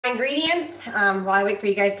ingredients while I wait for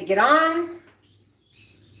you guys to get on.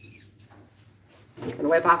 I'm going to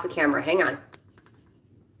wipe off the camera. Hang on.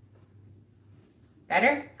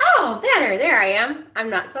 Better? Oh, better. There I am. I'm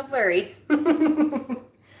not so blurry. All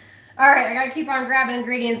right, I got to keep on grabbing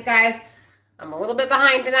ingredients, guys. I'm a little bit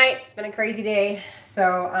behind tonight. It's been a crazy day.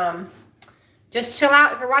 So just chill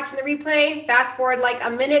out if you're watching the replay. Fast forward like a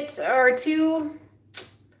minute or two,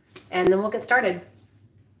 and then we'll get started.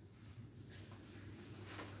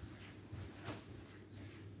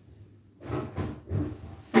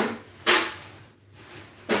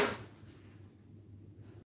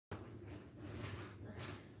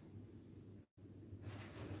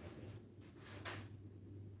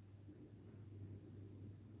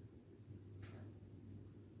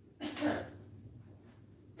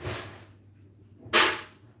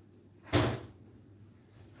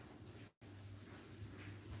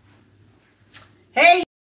 Hey,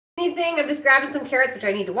 anything? I'm just grabbing some carrots, which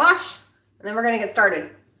I need to wash, and then we're going to get started.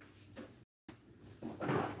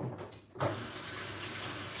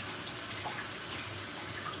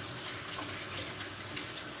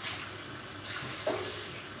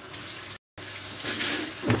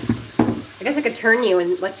 I guess I could turn you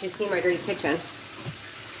and let you see my dirty kitchen.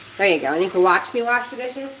 There you go. And you can watch me wash the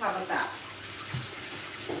dishes. How about that?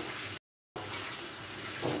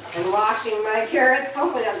 And washing my carrots.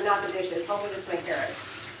 Hopefully that's not the dishes. Hopefully just my carrots.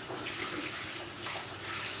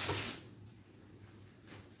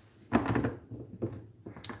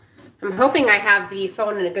 I'm hoping I have the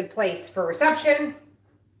phone in a good place for reception.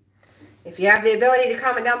 If you have the ability to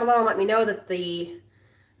comment down below and let me know that the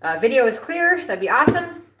video is clear, that'd be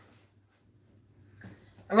awesome.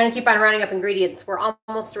 I'm going to keep on rounding up ingredients. We're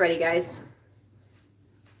almost ready, guys.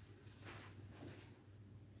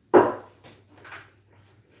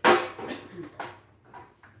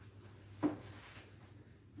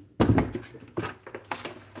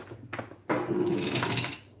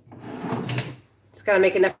 Just got to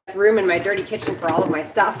make enough room in my dirty kitchen for all of my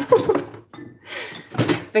stuff.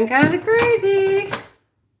 It's been kind of crazy.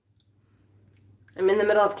 I'm in the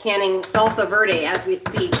middle of canning salsa verde as we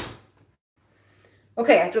speak.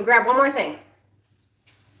 Okay, I have to grab one more thing.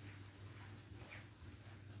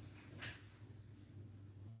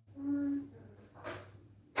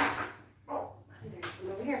 Oh, there's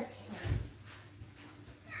some over here.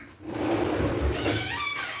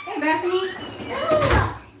 Hey, Bethany.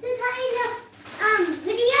 Oh, you're cutting the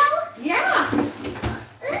video? Yeah. Ooh,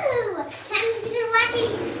 I'm gonna watch a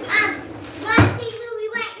movie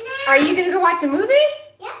right now. Are you gonna go watch a movie?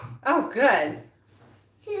 Yeah. Oh, good.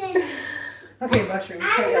 So then, Okay, mushrooms.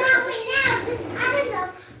 I don't know right now. I don't know.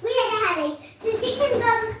 We had a headache, so she can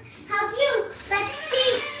come help you. But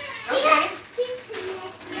Okay. she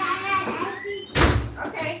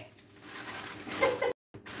Okay.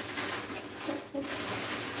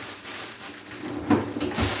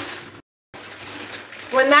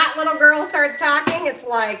 When that little girl starts talking, it's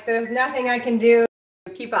like there's nothing I can do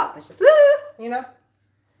to keep up. It's just, you know.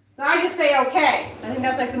 So I just say okay. I think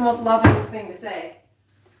that's like the most loving thing to say.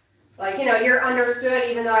 Like, you know, you're understood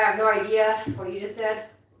even though I have no idea what you just said.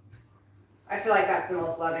 I feel like that's the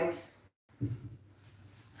most loving.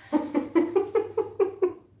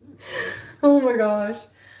 Oh my gosh.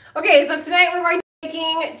 Okay, so tonight we're going to be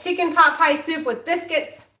making chicken pot pie soup with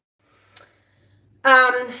biscuits.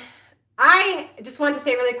 I just wanted to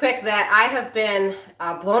say really quick that I have been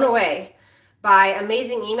blown away by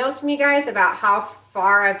amazing emails from you guys about how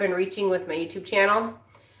far I've been reaching with my YouTube channel.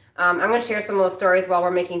 I'm going to share some of those stories while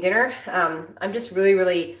we're making dinner. I'm just really,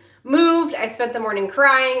 really moved. I spent the morning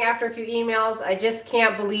crying after a few emails. I just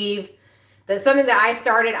can't believe that something that I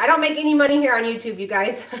started. I don't make any money here on YouTube, you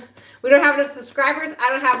guys. We don't have enough subscribers. I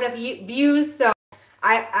don't have enough views. So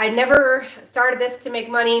I never started this to make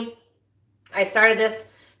money. I started this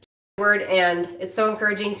word, and it's so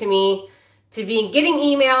encouraging to me to be getting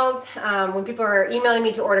emails when people are emailing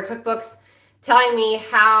me to order cookbooks, telling me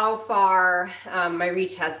how far my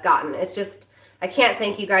reach has gotten. It's just, I can't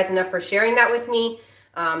thank you guys enough for sharing that with me.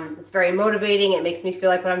 It's very motivating. It makes me feel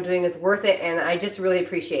like what I'm doing is worth it, and I just really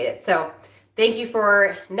appreciate it. So thank you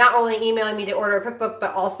for not only emailing me to order a cookbook,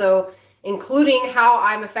 but also including how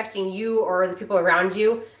I'm affecting you or the people around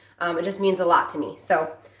you. It just means a lot to me.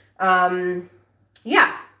 So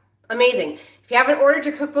yeah, amazing. If you haven't ordered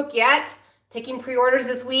your cookbook yet, taking pre-orders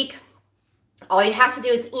this week, all you have to do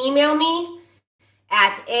is email me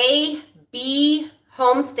at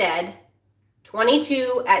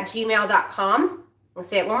abhomestead22@gmail.com. I'll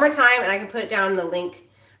say it one more time, and I can put it down in the link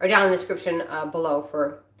or down in the description below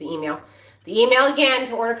for the email. The email again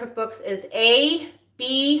to order cookbooks is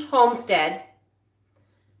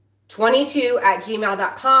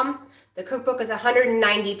abhomestead22@gmail.com. The cookbook is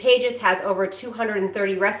 190 pages, has over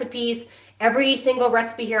 230 recipes. Every single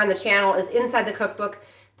recipe here on the channel is inside the cookbook,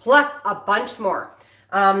 plus a bunch more.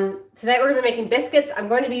 Tonight we're going to be making biscuits. I'm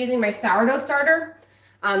going to be using my sourdough starter.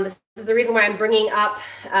 This is the reason why I'm bringing up,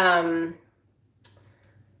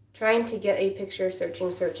 trying to get a picture,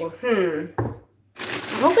 searching. I'm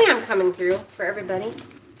hoping I'm coming through for everybody.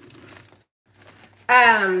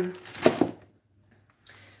 I'm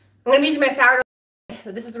going to be using my sourdough.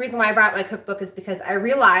 This is the reason why I brought my cookbook, is because I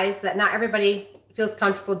realized that not everybody feels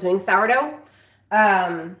comfortable doing sourdough.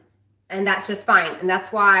 And that's just fine. And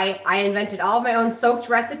that's why I invented all of my own soaked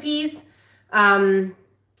recipes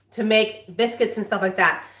to make biscuits and stuff like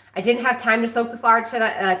that. I didn't have time to soak the flour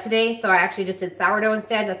today, so I actually just did sourdough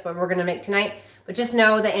instead. That's what we're going to make tonight. But just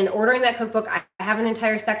know that in ordering that cookbook, I have an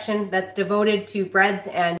entire section that's devoted to breads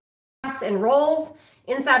and rolls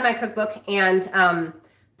inside my cookbook. And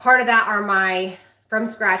part of that are my from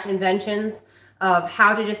scratch inventions of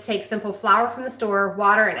how to just take simple flour from the store,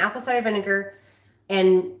 water, and apple cider vinegar,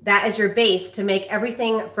 and that is your base to make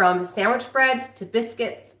everything from sandwich bread to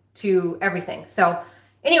biscuits to everything. So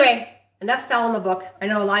anyway, enough selling the book. I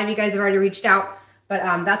know a lot of you guys have already reached out, but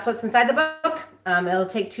that's what's inside the book. It'll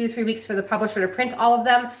take 2 to 3 weeks for the publisher to print all of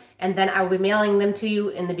them, and then I will be mailing them to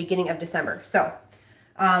you in the beginning of December. So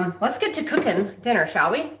let's get to cooking dinner,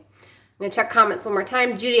 shall we? I'm gonna check comments one more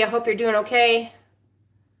time. Judy, I hope you're doing okay.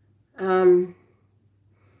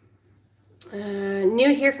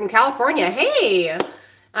 New here from California. Hey,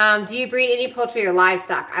 do you breed any poultry or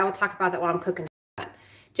livestock? I will talk about that while I'm cooking.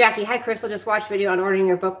 Jackie, hi Crystal, just watched video on ordering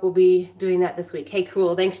your book. We'll be doing that this week. Hey,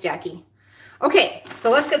 cool. Thanks, Jackie. Okay, so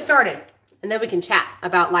let's get started, and then we can chat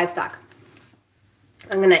about livestock.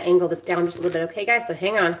 I'm going to angle this down just a little bit, okay, guys? So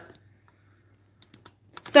hang on.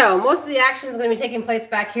 So most of the action is going to be taking place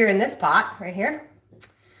back here in this pot right here.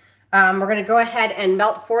 We're going to go ahead and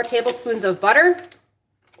melt 4 tablespoons of butter,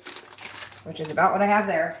 which is about what I have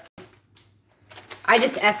there. I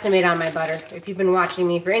just estimate on my butter. If you've been watching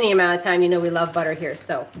me for any amount of time, you know we love butter here,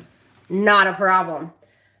 so not a problem.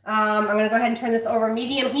 I'm going to go ahead and turn this over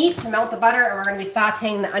medium heat to melt the butter, and we're going to be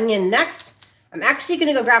sauteing the onion next. I'm actually going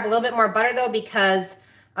to go grab a little bit more butter, though, because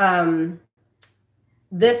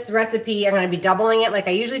this recipe, I'm going to be doubling it like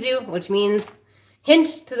I usually do, which means,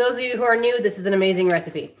 hint to those of you who are new, this is an amazing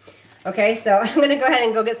recipe. Okay, so I'm going to go ahead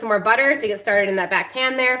and go get some more butter to get started in that back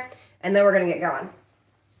pan there, and then we're going to get going.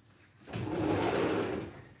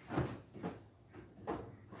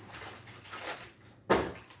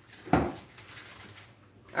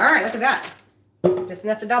 All right, look at that. Just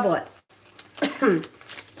enough to double it.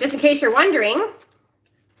 Just in case you're wondering,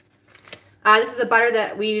 this is the butter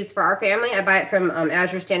that we use for our family. I buy it from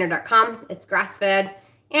azurestandard.com. It's grass-fed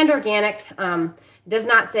and organic. It does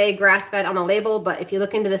not say grass-fed on the label, but if you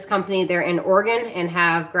look into this company, they're in Oregon and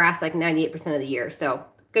have grass like 98% of the year. So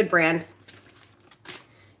good brand.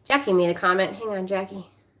 Jackie made a comment. Hang on, Jackie.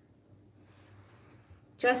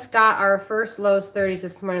 Just got our first Lowe's 30s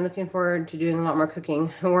this morning. Looking forward to doing a lot more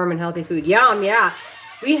cooking. Warm and healthy food. Yum, yeah.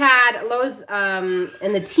 We had Lowe's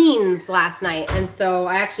in the teens last night, and so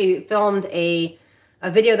I actually filmed a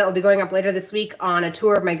video that will be going up later this week on a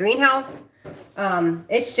tour of my greenhouse.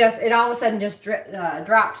 It all of a sudden just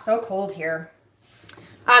dropped so cold here.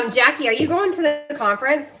 Jackie, are you going to the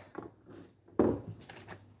conference?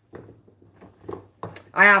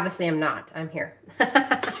 I obviously am not. I'm here.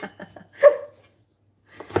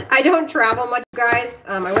 I don't travel much, guys.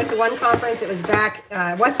 I went to one conference. It was back,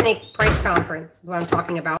 Weston Price Conference is what I'm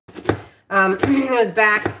talking about. It was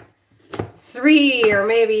back 3 or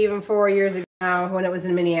maybe even 4 years ago now when it was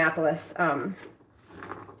in Minneapolis.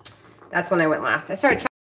 That's when I went last. I started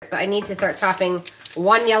chopping, but I need to start chopping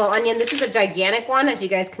 1 yellow onion. This is a gigantic one, as you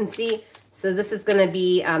guys can see. So this is going to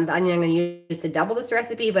be the onion I'm going to use to double this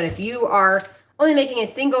recipe. But if you are only making a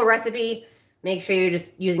single recipe, make sure you're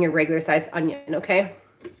just using a regular size onion, okay?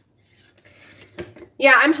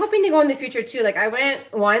 Yeah, I'm hoping to go in the future too. Like I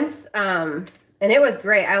went once and it was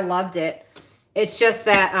great. I loved it. It's just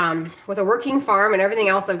that with a working farm and everything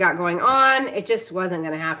else I've got going on, it just wasn't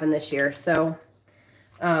going to happen this year. So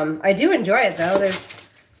I do enjoy it though. There's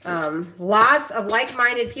lots of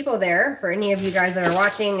like-minded people there. For any of you guys that are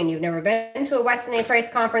watching and you've never been to a Weston A. Price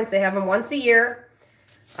conference, they have them once a year.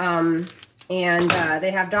 And they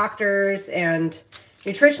have doctors and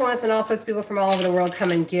nutritionists and all sorts of people from all over the world come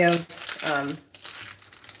and give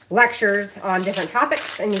lectures on different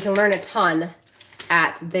topics, and you can learn a ton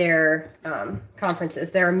at their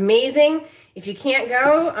conferences. They're amazing. If you can't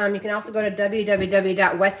go, you can also go to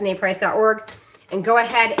www.westonaprice.org and go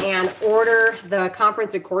ahead and order the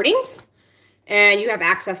conference recordings, and you have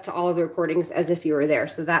access to all of the recordings as if you were there.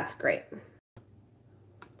 So that's great.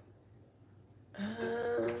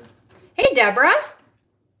 Hey, Deborah.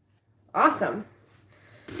 Awesome.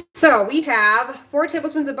 So we have 4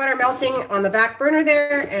 tablespoons of butter melting on the back burner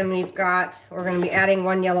there, and we're going to be adding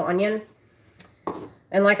 1 yellow onion.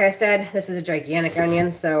 And like I said, this is a gigantic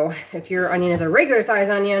onion, so if your onion is a regular size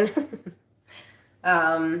onion,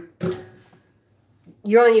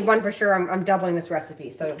 you only need 1 for sure. I'm doubling this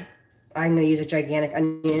recipe, so I'm going to use a gigantic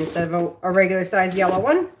onion instead of a regular size yellow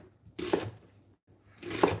one.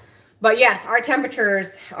 But yes, our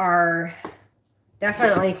temperatures are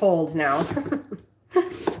definitely cold now.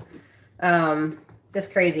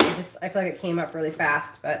 Just crazy. I feel like it came up really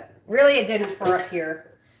fast, but really it didn't for up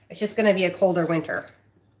here. It's just going to be a colder winter.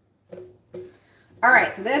 All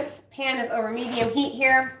right, so this pan is over medium heat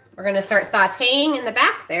here. We're going to start sauteing in the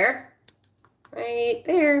back there. Right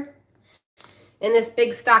there. In this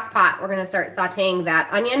big stock pot, we're going to start sauteing that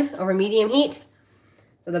onion over medium heat.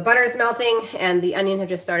 So the butter is melting and the onion have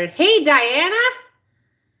just started. Hey, Diana.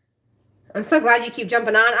 I'm so glad you keep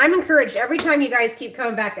jumping on. I'm encouraged every time you guys keep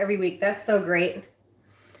coming back every week. That's so great.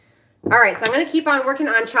 All right, so I'm going to keep on working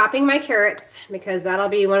on chopping my carrots because that'll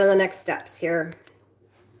be one of the next steps here.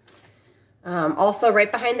 Also,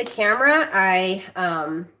 right behind the camera,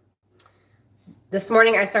 this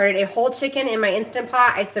morning I started a whole chicken in my Instant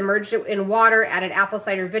Pot. I submerged it in water, added apple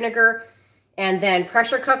cider vinegar, and then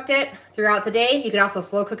pressure cooked it throughout the day. You could also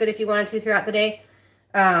slow cook it if you wanted to throughout the day.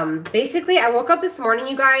 Basically, I woke up this morning,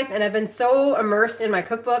 you guys, and I've been so immersed in my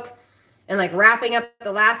cookbook and like wrapping up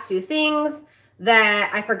the last few things that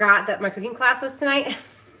I forgot that my cooking class was tonight.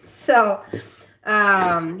 So,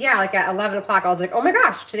 yeah, like at 11 o'clock, I was like, oh my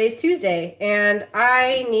gosh, today's Tuesday, and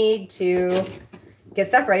I need to get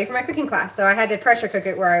stuff ready for my cooking class. So I had to pressure cook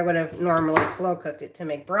it where I would have normally slow cooked it to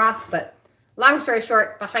make broth. But long story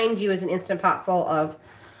short, behind you is an Instant Pot full of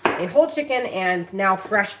a whole chicken and now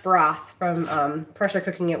fresh broth from pressure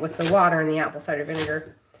cooking it with the water and the apple cider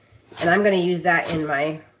vinegar. And I'm going to use that in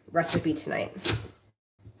my recipe tonight.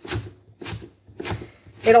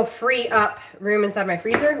 It'll free up room inside my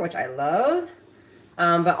freezer, which I love.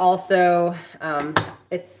 But also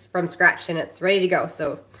it's from scratch and it's ready to go.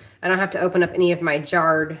 So I don't have to open up any of my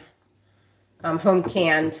jarred home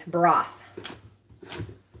canned broth.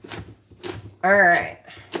 All right.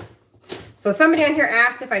 So somebody on here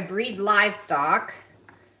asked if I breed livestock.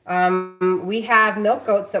 We have milk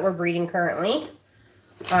goats that we're breeding currently.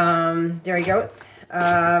 Dairy goats.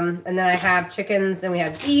 And then I have chickens and we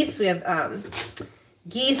have geese. We have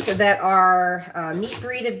geese that are meat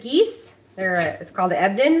breed of geese. It's called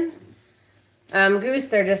an Ebden goose.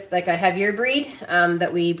 They're just like a heavier breed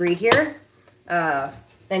that we breed here. And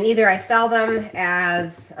either I sell them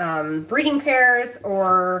as breeding pairs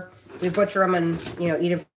or we butcher them and, you know, eat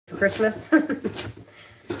them for Christmas. I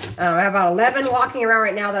have about 11 walking around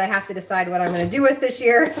right now that I have to decide what I'm going to do with this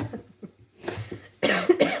year.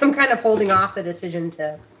 I'm kind of holding off the decision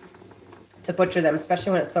to butcher them,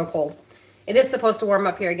 especially when it's so cold. It is supposed to warm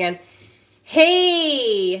up here again.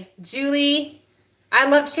 Hey, Julie. I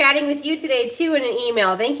love chatting with you today, too, in an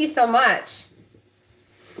email. Thank you so much.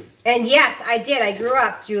 And yes, I did. I grew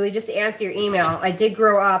up, Julie, just to answer your email. I did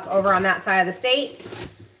grow up over on that side of the state.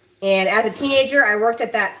 And as a teenager, I worked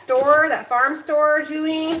at that store, that farm store,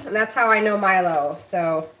 Julie. And that's how I know Milo.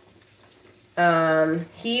 So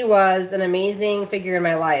he was an amazing figure in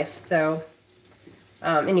my life. So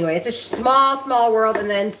anyway, it's a small world. And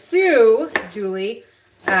then Sue, Julie,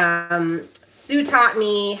 Sue taught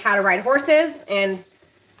me how to ride horses. And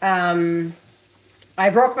I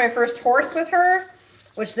broke my first horse with her,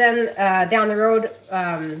 which then down the road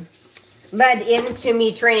led into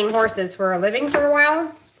me training horses for a living for a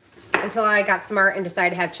while until I got smart and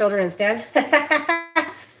decided to have children instead.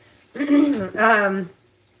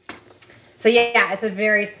 So yeah, it's a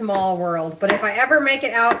very small world. But if I ever make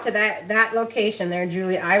it out to that location there,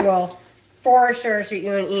 Julie, I will for sure shoot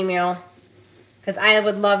you an email because I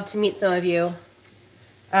would love to meet some of you.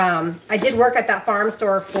 I did work at that farm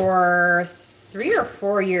store for 3 or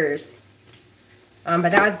 4 years. But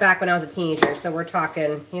that was back when I was a teenager, so we're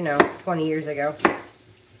talking, you know, 20 years ago.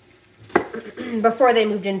 Before they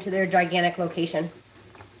moved into their gigantic location.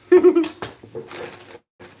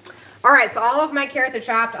 All right, so all of my carrots are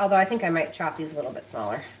chopped, although I think I might chop these a little bit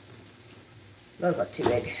smaller. Those look too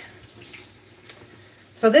big.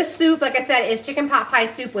 So this soup, like I said, is chicken pot pie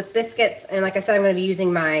soup with biscuits. And like I said, I'm going to be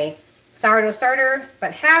using my sourdough starter.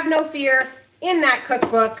 But have no fear, in that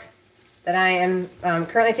cookbook that I am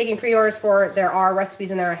currently taking pre-orders for, there are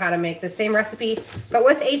recipes in there on how to make the same recipe, but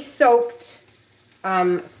with a soaked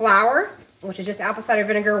flour, which is just apple cider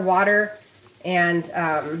vinegar, water, and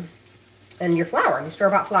your flour, your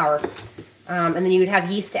store-bought flour. And then you would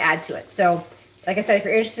have yeast to add to it. So like I said, if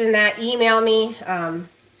you're interested in that, email me,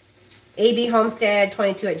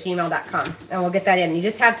 abhomestead22@gmail.com, and we'll get that in. You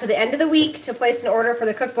just have to the end of the week to place an order for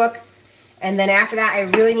the cookbook. And then after that, I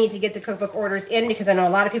really need to get the cookbook orders in because I know a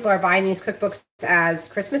lot of people are buying these cookbooks as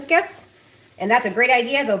Christmas gifts. And that's a great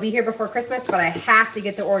idea. They'll be here before Christmas, but I have to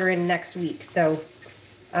get the order in next week. So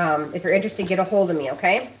if you're interested, get a hold of me,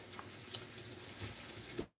 okay?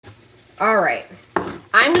 All right.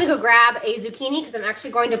 I'm going to go grab a zucchini because I'm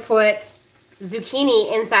actually going to put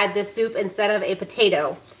zucchini inside this soup instead of a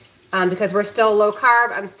potato. Because we're still low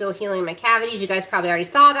carb, I'm still healing my cavities. You guys probably already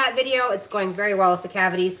saw that video. It's going very well with the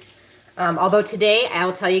cavities. Although today, I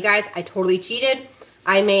will tell you guys, I totally cheated.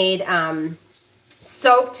 I made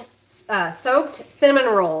soaked cinnamon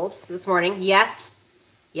rolls this morning. Yes,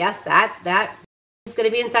 that is going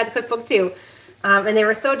to be inside the cookbook too. And they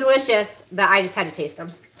were so delicious that I just had to taste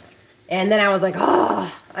them. And then I was like,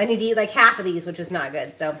 oh, I need to eat like half of these, which was not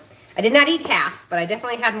good. So I did not eat half, but I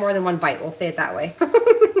definitely had more than one bite. We'll say it that way.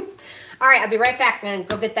 All right, I'll be right back and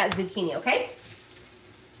go get that zucchini, okay?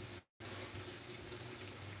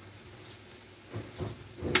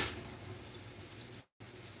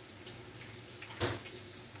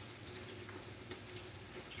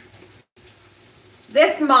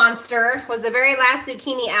 This monster was the very last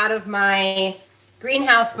zucchini out of my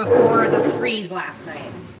greenhouse before the freeze last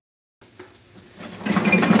night.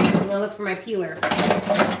 I'm gonna look for my peeler.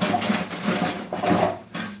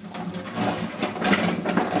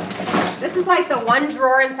 This is like the one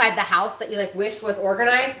drawer inside the house that you like wish was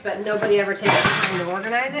organized, but nobody ever takes the time to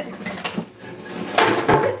organize it.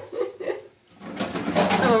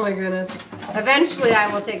 Oh my goodness. Eventually I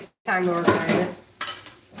will take time to organize it.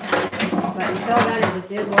 But until then, it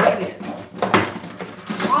just is what it is.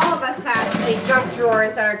 All of us have a junk drawer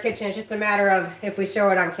inside our kitchen. It's just a matter of if we show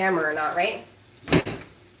it on camera or not, right?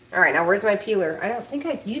 All right, now where's my peeler? I don't think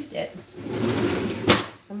I've used it.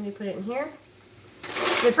 Somebody put it in here.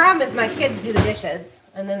 The problem is my kids do the dishes,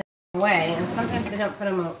 and then they go away, and sometimes they don't put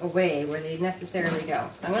them away where they necessarily go.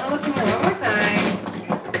 So I'm going to look in here one more time.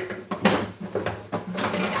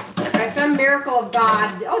 By some miracle of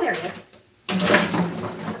God, oh, there it is.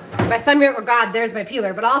 By some miracle of God, there's my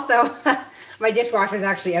peeler, but also my dishwasher is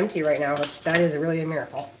actually empty right now, which that is really a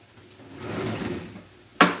miracle.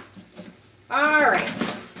 All right.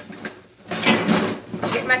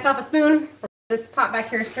 Get myself a spoon. This pot back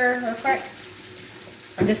here, stir real quick.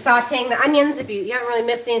 I'm just sauteing the onions. If you haven't really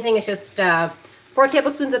missed anything, it's just 4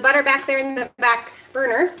 tablespoons of butter back there in the back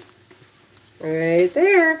burner. Right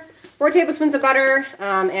there. 4 tablespoons of butter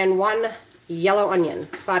and 1 yellow onion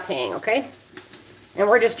sauteing, okay? And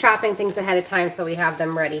we're just chopping things ahead of time so we have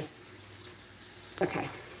them ready. Okay,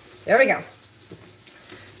 there we go.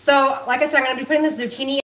 So, like I said, I'm going to be putting this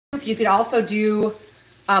zucchini in. You could also do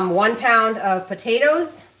 1 pound of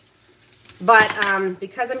potatoes. But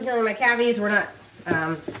because I'm healing my cavities, we're not,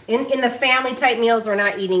 in the family type meals, we're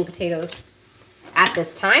not eating potatoes at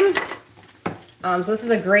this time. So this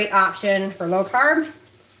is a great option for low carb.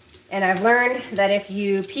 And I've learned that if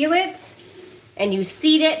you peel it and you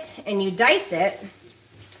seed it and you dice it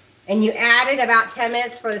and you add it about 10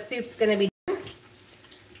 minutes before the soup's going to be done,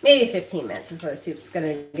 maybe 15 minutes before the soup's going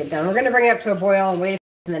to get done. We're going to bring it up to a boil and wait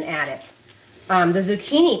and then add it. The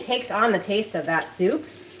zucchini takes on the taste of that soup.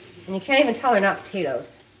 And you can't even tell they're not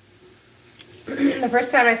potatoes. The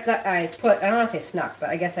first time I put, I don't want to say snuck, but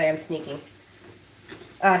I guess I am sneaking.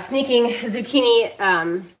 Sneaking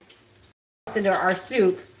zucchini into our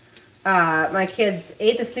soup. My kids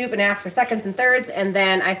ate the soup and asked for seconds and thirds, and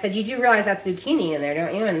then I said, you do realize that's zucchini in there,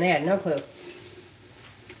 don't you? And they had no clue.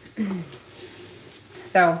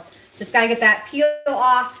 So, just got to get that peel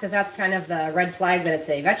off, because that's kind of the red flag that it's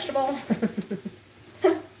a vegetable.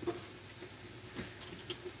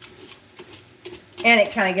 And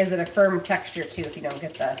it kind of gives it a firm texture, too, if you don't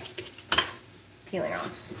get the peeling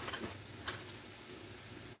off.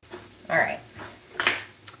 All right.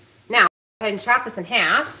 Now, go ahead and chop this in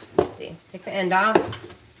half. Let's see. Take the end off.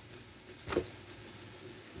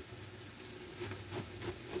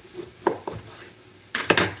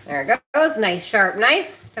 There it goes. Nice sharp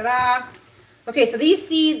knife. Ta-da. Okay, so these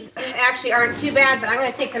seeds actually aren't too bad, but I'm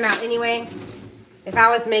going to take them out anyway. If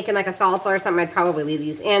I was making like a salsa or something, I'd probably leave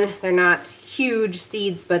these in. They're not huge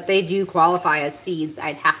seeds, but they do qualify as seeds,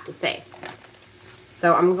 I'd have to say.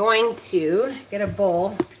 So I'm going to get a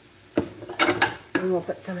bowl, and we'll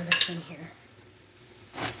put some of this in here,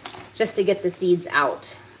 just to get the seeds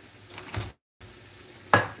out.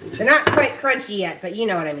 They're not quite crunchy yet, but you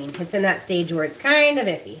know what I mean. It's in that stage where it's kind of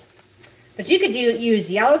iffy. But you could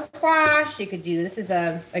use yellow squash. You could do, this is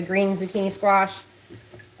a green zucchini squash.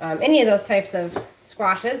 Any of those types of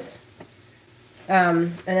squashes.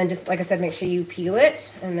 And then just, like I said, make sure you peel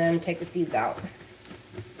it and then take the seeds out.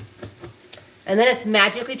 And then it's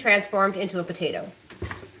magically transformed into a potato.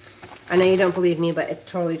 I know you don't believe me, but it's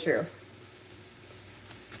totally true.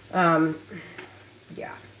 Yeah,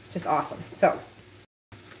 it's just awesome. So,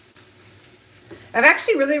 I've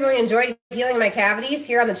actually really enjoyed healing my cavities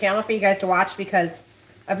here on the channel for you guys to watch, because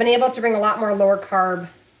I've been able to bring a lot more lower carb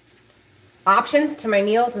options to my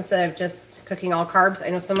meals instead of just cooking all carbs. I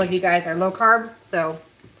know some of you guys are low carb, so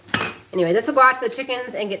anyway, this will go out to the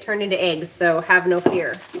chickens and get turned into eggs, so have no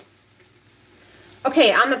fear.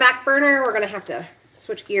 Okay, on the back burner, we're gonna have to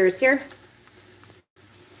switch gears here.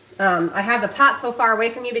 I have the pot so far away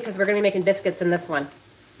from you because we're gonna be making biscuits in this one.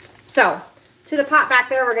 So, to the pot back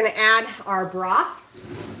there, we're gonna add our broth.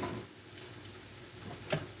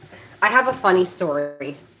 I have a funny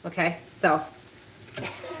story, okay? So,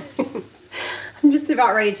 I'm just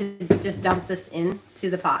about ready to just dump this into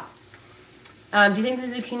the pot. Do you think the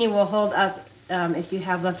zucchini will hold up if you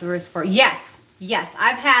have leftovers for? Yes, yes.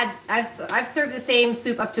 I've served the same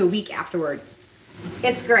soup up to a week afterwards.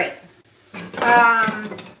 It's great.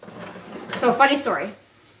 So funny story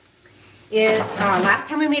is last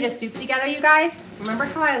time we made a soup together, you guys. Remember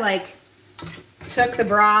how I like took the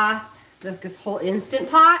broth, this whole Instant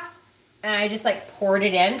Pot, and I just like poured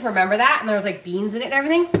it in? Remember that? And there was like beans in it and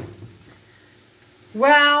everything.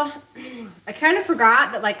 Well, I kind of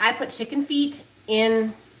forgot that like I put chicken feet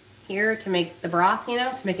in here to make the broth, you know,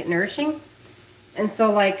 to make it nourishing. And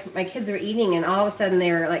so like my kids were eating and all of a sudden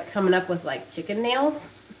they were like coming up with like chicken nails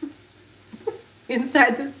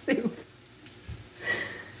inside the soup.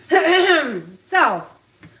 So,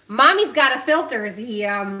 Mommy's got to filter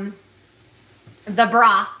the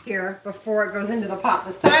broth here before it goes into the pot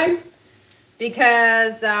this time,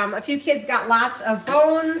 because a few kids got lots of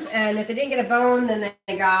bones, and if they didn't get a bone, then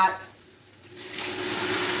they got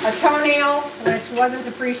a toenail, which wasn't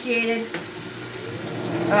appreciated.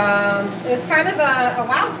 It was kind of a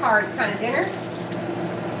wild card kind of dinner,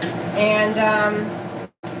 and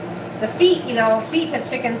the feet, you know, feet of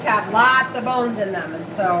chickens have lots of bones in them, and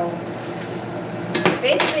so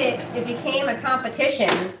basically it became a competition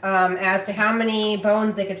as to how many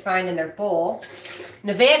bones they could find in their bowl.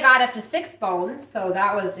 Nevaeh got up to 6 bones, so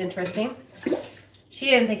that was interesting. She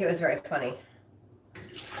didn't think it was very funny.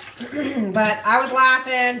 But I was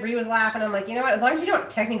laughing, Bree was laughing. I'm like, you know what, as long as you don't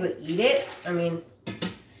technically eat it, I mean,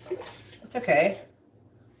 it's okay.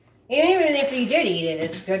 Even if you did eat it,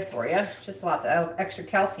 it's good for you. It's just lots of extra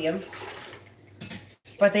calcium.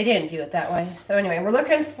 But they didn't view it that way. So anyway, we're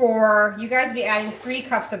looking for, you guys will be adding 3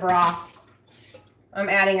 cups of broth. I'm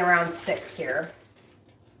adding around 6 here.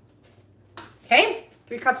 Okay,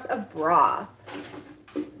 3 cups of broth.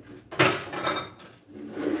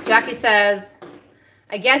 Jackie says,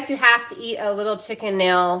 I guess you have to eat a little chicken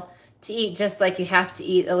nail to eat just like you have to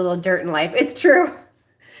eat a little dirt in life. It's true.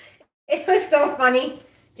 It was so funny.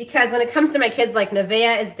 Because when it comes to my kids, like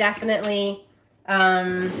Nevaeh is definitely, how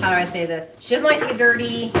do I say this? She doesn't like to get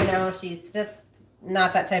dirty, you know, she's just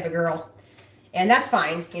not that type of girl. And that's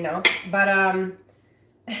fine, you know, but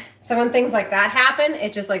so when things like that happen,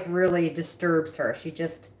 it just like really disturbs her. She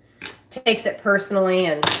just takes it personally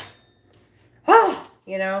and, oh,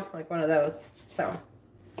 you know, like one of those. So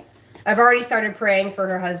I've already started praying for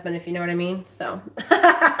her husband, if you know what I mean, so.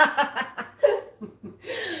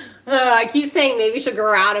 I keep saying maybe she'll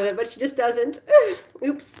grow out of it, but she just doesn't.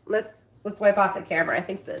 Oops. Let's wipe off the camera. I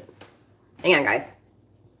think that... Hang on, guys.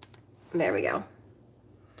 There we go.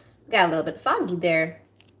 Got a little bit foggy there.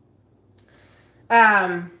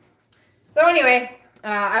 So anyway,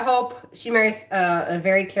 I hope she marries a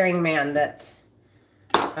very caring man that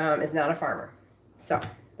is not a farmer. So,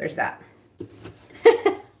 there's that.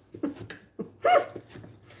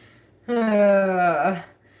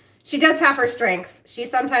 She does have her strengths. She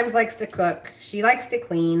sometimes likes to cook. She likes to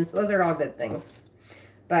clean. So those are all good things.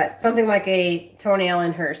 But something like a toenail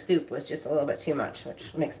in her soup was just a little bit too much,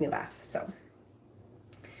 which makes me laugh. So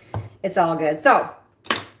it's all good. So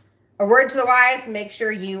a word to the wise, make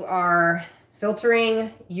sure you are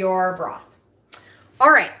filtering your broth.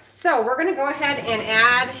 All right, so we're going to go ahead and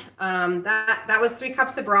add, that was 3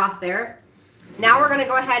 cups of broth there. Now we're going to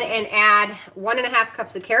go ahead and add 1.5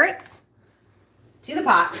 cups of carrots to the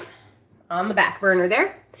pot on the back burner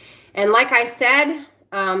there. And like I said,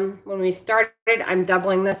 when we started, I'm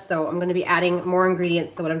doubling this, so I'm going to be adding more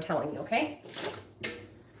ingredients to what I'm telling you, okay?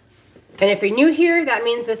 And if you're new here, that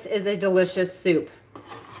means this is a delicious soup,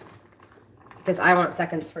 because I want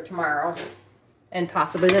seconds for tomorrow and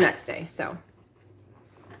possibly the next day, so.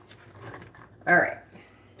 All right.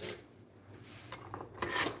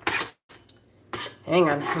 Hang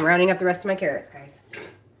on, I'm rounding up the rest of my carrots, guys.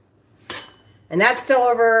 And that's still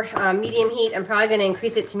over medium heat. I'm probably going to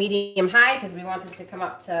increase it to medium high because we want this to come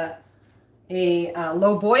up to a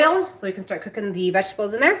low boil so we can start cooking the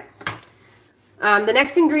vegetables in there. The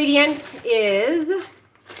next ingredient is,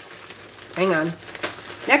 hang on.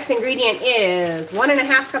 Next ingredient is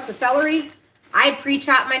 1.5 cups of celery. I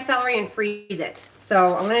pre-chop my celery and freeze it.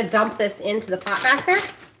 So I'm going to dump this into the pot back there.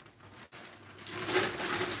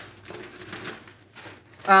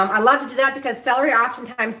 I love to do that because celery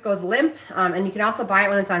oftentimes goes limp, and you can also buy it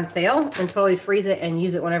when it's on sale and totally freeze it and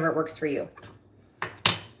use it whenever it works for you.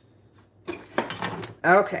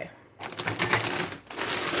 Okay.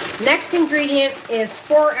 Next ingredient is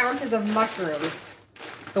 4 ounces of mushrooms.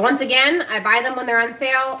 So once again, I buy them when they're on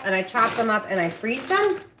sale and I chop them up and I freeze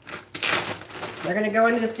them. They're going to go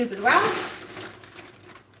into the soup as well.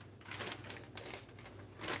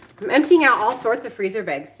 I'm emptying out all sorts of freezer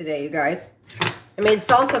bags today, you guys. I made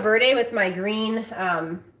salsa verde with my green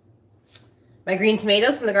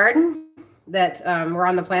tomatoes from the garden that were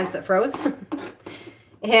on the plants that froze.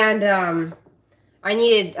 And I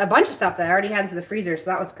needed a bunch of stuff that I already had into the freezer, so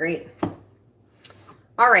that was great.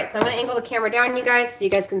 All right, so I'm going to angle the camera down, you guys, so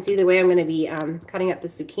you guys can see the way I'm going to be cutting up the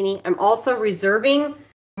zucchini. I'm also reserving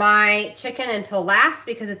my chicken until last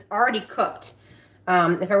because it's already cooked.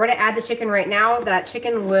 If I were to add the chicken right now, that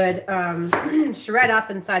chicken would shred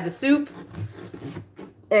up inside the soup.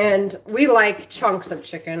 And we like chunks of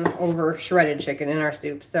chicken over shredded chicken in our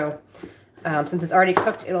soup. So since it's already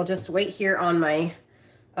cooked, it'll just wait here on my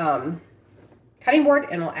cutting board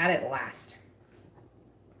and we'll add it last.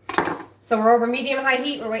 So we're over medium-high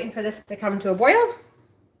heat. We're waiting for this to come to a boil.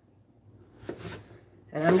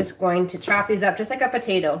 And I'm just going to chop these up just like a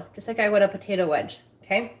potato, just like I would a potato wedge,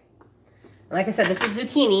 okay? And like I said, this is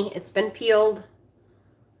zucchini. It's been peeled,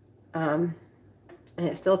 and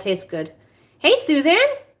it still tastes good. Hey, Susan,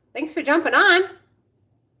 thanks for jumping on.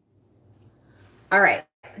 All right.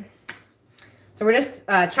 So we're just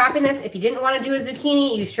chopping this. If you didn't want to do a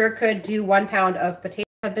zucchini, you sure could do 1 pound of potatoes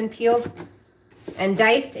that have been peeled and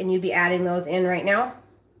diced, and you'd be adding those in right now.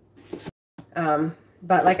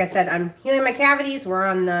 But like I said, I'm healing my cavities. We're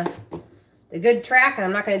on the good track, and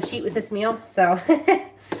I'm not going to cheat with this meal. So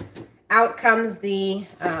out comes the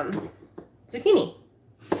zucchini.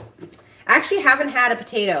 I actually haven't had a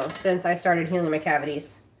potato since I started healing my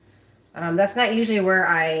cavities. That's not usually where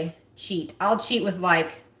I cheat. I'll cheat with like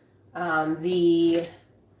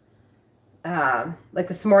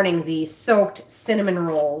this morning, the soaked cinnamon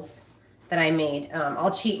rolls that I made.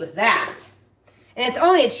 I'll cheat with that. And it's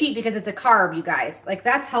only a cheat because it's a carb, you guys. Like,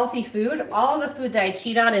 that's healthy food. All of the food that I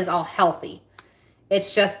cheat on is all healthy.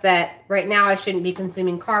 It's just that right now I shouldn't be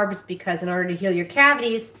consuming carbs because in order to heal your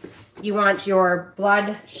cavities, you want your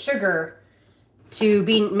blood sugar to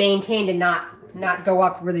be maintained and not go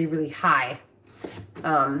up really, really high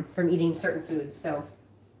from eating certain foods. So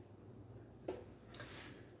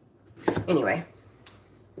anyway,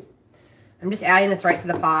 I'm just adding this right to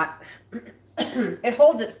the pot. It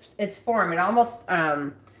holds its form. It almost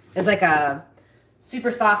is like a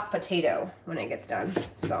super soft potato when it gets done.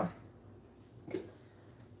 So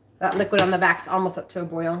that liquid on the back is almost up to a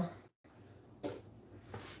boil.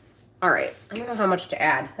 All right, I don't know how much to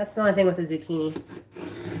add. That's the only thing with the zucchini.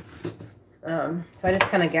 So I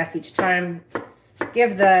just kind of guess each time.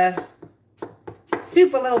 Give the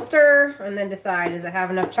soup a little stir and then decide, does it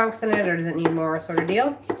have enough chunks in it or does it need more, sort of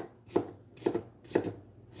deal.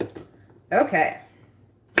 Okay,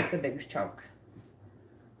 that's a big chunk.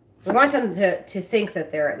 We want them to think that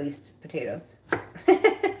they're at least potatoes.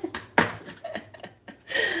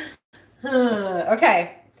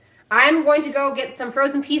 Okay, I'm going to go get some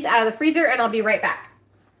frozen peas out of the freezer and I'll be right back.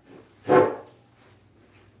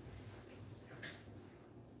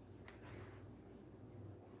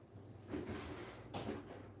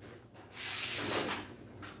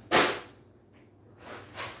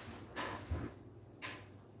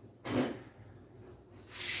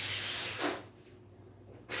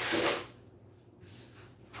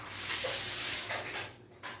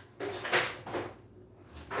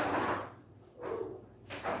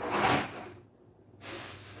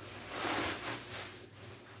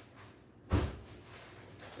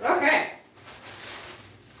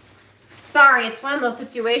 Sorry, it's one of those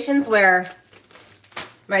situations where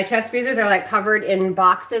my chest freezers are like covered in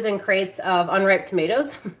boxes and crates of unripe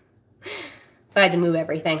tomatoes. So I had to move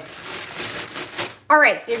everything. All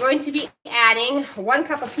right, so you're going to be adding 1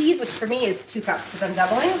 cup of peas, which for me is 2 cups because I'm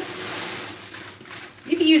doubling.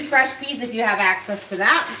 You can use fresh peas if you have access to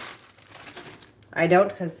that. I don't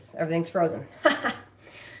because everything's frozen.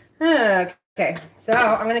 Okay, so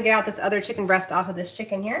I'm going to get out this other chicken breast off of this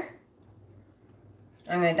chicken here.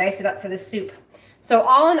 I'm going to dice it up for this soup. So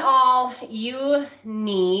all in all, you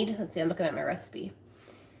need, let's see, I'm looking at my recipe,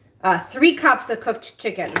 3 cups of cooked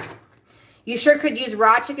chicken. You sure could use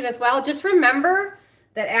raw chicken as well. Just remember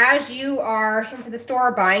that as you are into the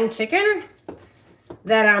store buying chicken,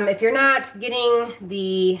 that if you're not getting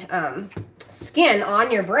the skin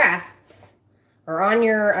on your breasts or on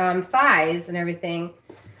your thighs and everything,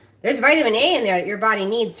 there's vitamin A in there that your body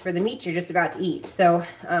needs for the meat you're just about to eat. So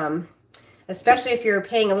especially if you're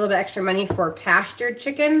paying a little bit extra money for pastured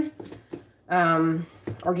chicken,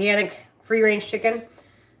 organic free-range chicken,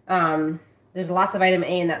 there's lots of vitamin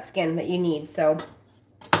A in that skin that you need. So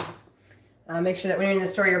make sure that when you're in the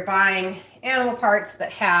store, you're buying animal parts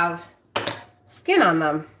that have skin on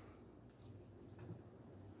them.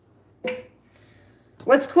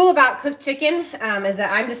 What's cool about cooked chicken is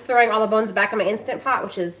that I'm just throwing all the bones back in my Instant Pot,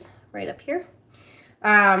 which is right up here.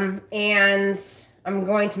 And I'm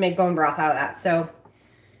going to make bone broth out of that. So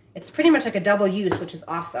it's pretty much like a double use, which is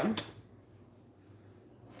awesome.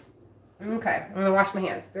 Okay, I'm gonna wash my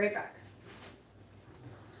hands. Be right back.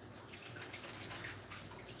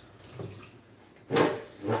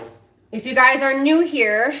 If you guys are new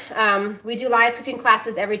here, we do live cooking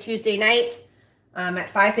classes every Tuesday night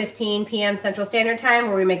at 5:15 p.m. Central Standard Time,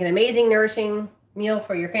 where we make an amazing, nourishing meal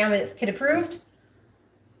for your family that's kid approved.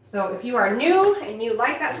 So if you are new and you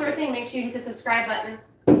like that sort of thing, make sure you hit the subscribe button.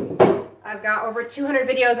 I've got over 200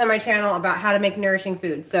 videos on my channel about how to make nourishing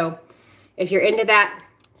food. So if you're into that,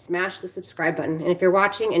 smash the subscribe button. And if you're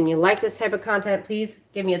watching and you like this type of content, please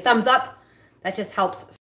give me a thumbs up. That just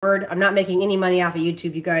helps spread. I'm not making any money off of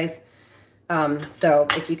YouTube, you guys. So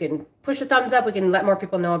if you can push a thumbs up, we can let more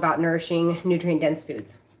people know about nourishing, nutrient-dense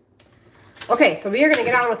foods. Okay, so we are going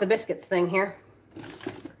to get on with the biscuits thing here.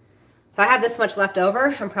 So I have this much left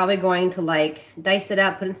over. I'm probably going to like dice it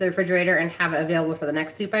up, put it into the refrigerator, and have it available for the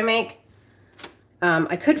next soup I make.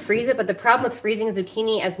 I could freeze it, but the problem with freezing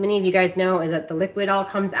zucchini, as many of you guys know, is that the liquid all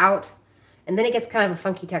comes out, and then it gets kind of a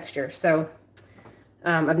funky texture. So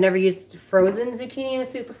I've never used frozen zucchini in a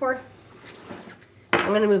soup before. I'm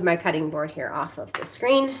going to move my cutting board here off of the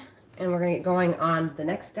screen, and we're going to get going on the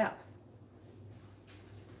next step.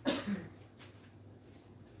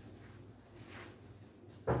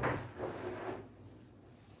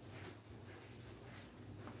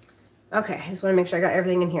 Okay, I just want to make sure I got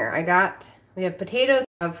everything in here. We have potatoes.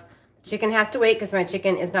 Chicken has to wait because my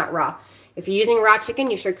chicken is not raw. If you're using raw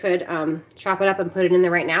chicken, you sure could chop it up and put it in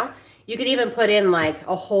there right now. You could even put in like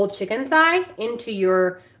a whole chicken thigh into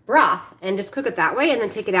your broth and just cook it that way, and then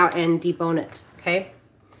take it out and debone it, okay?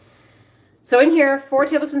 So in here, 4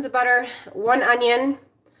 tablespoons of butter, 1 onion,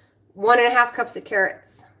 1.5 cups of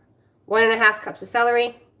carrots, 1.5 cups of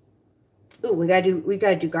celery. Ooh, we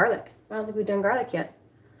gotta do garlic. I don't think we've done garlic yet.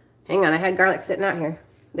 Hang on, I had garlic sitting out here.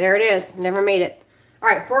 There it is, never made it. All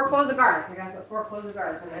right, 4 cloves of garlic. I gotta put 4 cloves of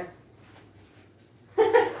garlic in there.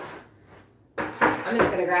 I'm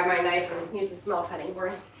just gonna grab my knife and use the small cutting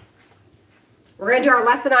board. We're going to do our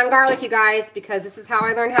lesson on garlic, you guys, because this is how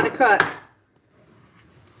I learned how to cook.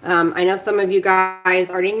 I know some of you guys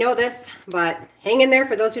already know this, but hang in there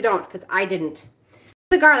for those who don't, because I didn't.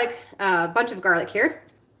 The garlic, a bunch of garlic here.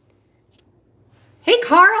 Hey,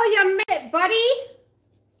 Carl, you made it, buddy.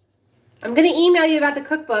 I'm going to email you about the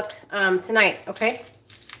cookbook tonight, okay?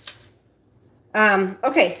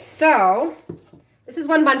 Okay, so this is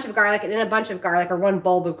 1 bunch of garlic, and in a bunch of garlic, or 1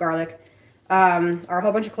 bulb of garlic, are a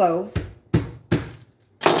whole bunch of cloves.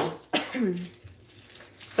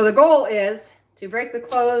 So the goal is to break the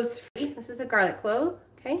cloves free. This is a garlic clove,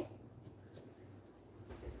 okay?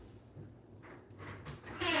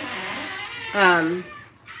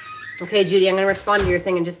 Okay, Judy, I'm going to respond to your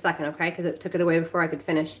thing in just a second, okay? Because it took it away before I could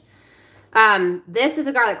finish. This is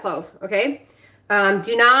a garlic clove, okay?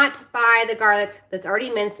 Do not buy the garlic that's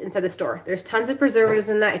already minced inside the store. There's tons of preservatives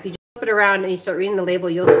in that. If you just flip it around and you start reading the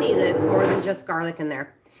label, you'll see that it's more than just garlic in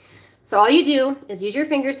there. So all you do is use your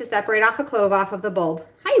fingers to separate off a clove off of the bulb.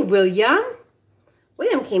 Hi, William.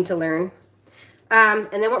 William came to learn.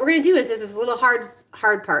 And then what we're going to do is there's this little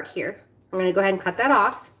hard part here. I'm going to go ahead and cut that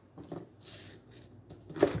off.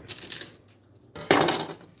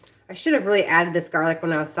 I should have really added this garlic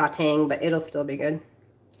when I was sauteing, but it'll still be good.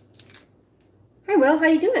 Hi, Will. How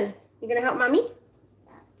you doing? You going to help Mommy?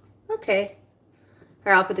 Okay.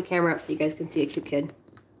 All right, I'll put the camera up so you guys can see a cute kid.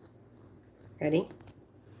 Ready?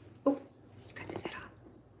 Let's cut his head off.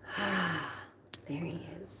 There he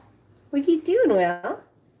is. What are you doing, Will?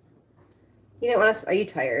 You don't want to, are you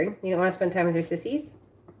tired? You don't want to spend time with your sissies?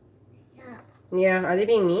 Yeah. Yeah, are they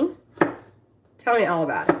being mean? Tell me all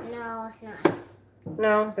about it. No, it's not.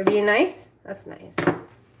 No, they're being nice? That's nice.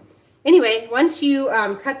 Anyway, once you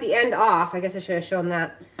cut the end off, I guess I should have shown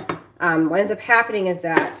that. what ends up happening is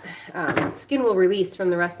that skin will release from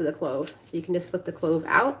the rest of the clove. So you can just slip the clove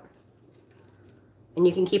out. And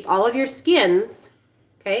you can keep all of your skins,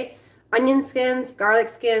 okay? Onion skins, garlic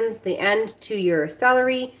skins, the end to your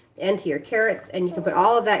celery, the end to your carrots, and you can put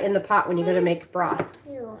all of that in the pot when you're going to make broth.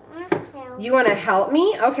 You want to help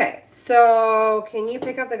me? Okay, so can you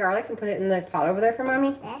pick up the garlic and put it in the pot over there for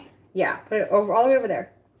Mommy? Yeah, put it over all the way over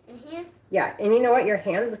there. Yeah, and you know what? Your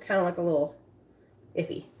hands kind of look a little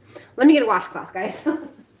iffy. Let me get a washcloth, guys.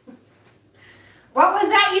 What was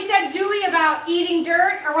that you said, Julie, about eating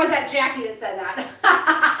dirt? Or was that Jackie that said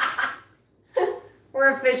that?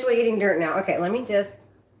 We're officially eating dirt now. Okay, let me just...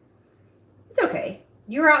 It's okay.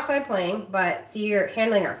 You were outside playing, but see, you're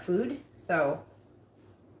handling our food, so...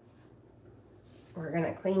 We're going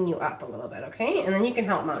to clean you up a little bit, okay? And then you can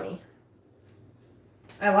help Mommy.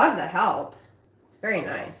 I love the help. It's very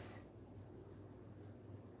nice.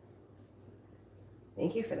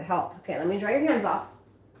 Thank you for the help. Okay, let me dry your hands off.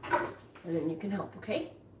 And then you can help,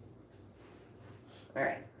 okay? All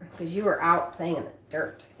right, because you were out playing in the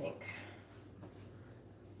dirt, I think.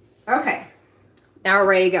 Okay, now we're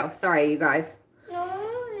ready to go. Sorry, you guys.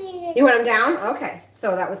 You want them down? Okay,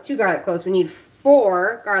 so that was 2 garlic cloves. We need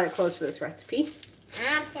 4 garlic cloves for this recipe.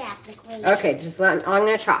 Okay, I'm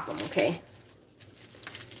going to chop them, okay?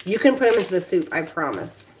 You can put them into the soup, I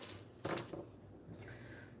promise.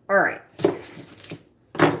 All right.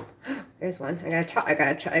 There's one. I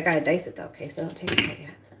gotta dice it though. Okay, so don't take it out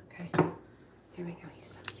yet. Okay. Here we go. He's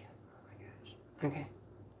so cute. Oh my gosh. Okay.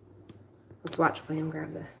 Let's watch William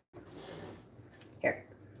grab the. Here.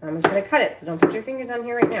 I'm just gonna cut it, so don't put your fingers on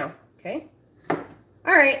here right now. Okay. All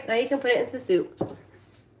right. Now you can put it into the soup.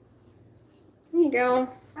 There you go.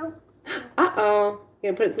 Uh-oh. You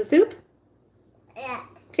gonna put it into the soup? Yeah.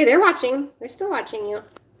 Okay, they're watching. They're still watching you.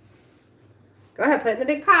 Go ahead, put it in the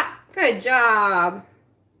big pot. Good job.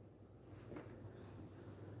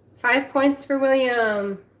 5 points for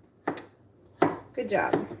William. Good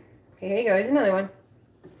job. Okay, here you go. Here's another one.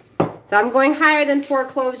 So I'm going higher than 4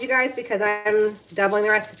 cloves, you guys, because I'm doubling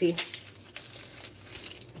the recipe.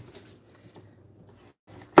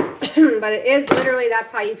 But it is literally,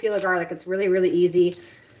 that's how you peel a garlic. It's really, really easy.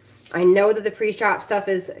 I know that the pre-chopped stuff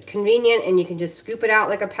is convenient and you can just scoop it out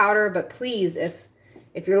like a powder, but please, if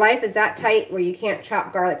your life is that tight where you can't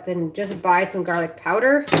chop garlic, then just buy some garlic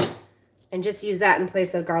powder and just use that in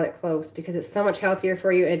place of garlic cloves because it's so much healthier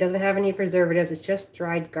for you and it doesn't have any preservatives. It's just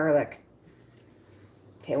dried garlic.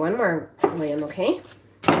 Okay, one more, William, okay?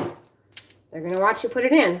 They're going to watch you put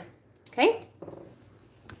it in, okay?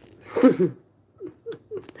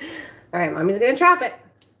 All right, Mommy's going to chop it.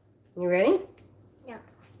 You ready? Yeah.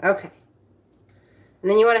 Okay.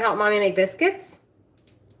 And then you want to help Mommy make biscuits?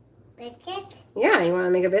 Biscuit? Yeah, you want to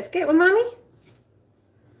make a biscuit with Mommy?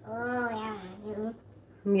 Oh, yeah.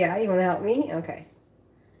 Yeah, you want to help me? Okay.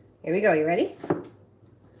 Here we go. You ready?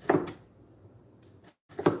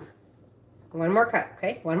 One more cut,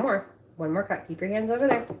 okay? One more. One more cut. Keep your hands over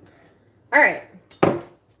there. All right.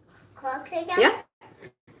 Yeah.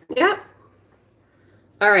 Yeah.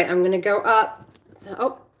 All right, I'm going to go up. So,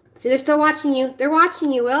 oh, see, they're still watching you. They're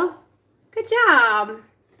watching you, Will. Good job.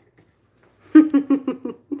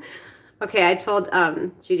 Okay, I told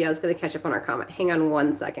Judy I was going to catch up on our comment. Hang on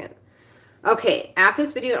one second. Okay, after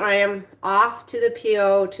this video, I am off to the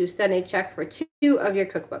PO to send a check for 2 of your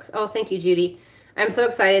cookbooks. Oh, thank you, Judy. I'm so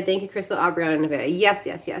excited. Thank you, Crystal, Aubriana, and Nevaeh. Yes,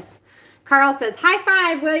 yes, yes. Carl says, high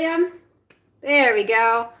five, William. There we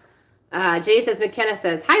go. Jay says, McKenna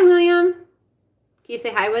says, hi, William. Can you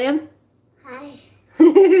say hi, William? Hi.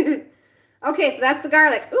 Okay, so that's the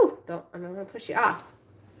garlic. Ooh, I'm going to push you off.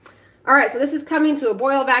 All right, so this is coming to a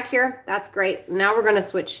boil back here. That's great. Now we're going to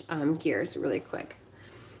switch gears really quick.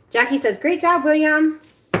 Jackie says, great job, William.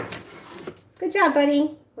 Good job, buddy.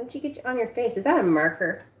 Why don't you get on your face? Is that a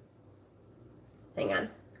marker? Hang on.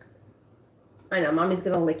 I know, Mommy's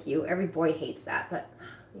going to lick you. Every boy hates that, but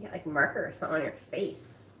you got like marker or something on your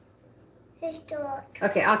face.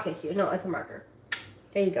 Okay, I'll kiss you. No, it's a marker.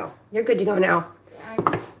 There you go. You're good to go now.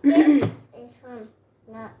 This is from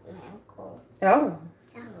not my uncle. Oh.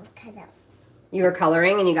 You were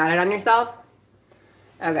coloring and you got it on yourself?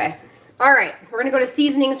 Okay. All right. We're going to go to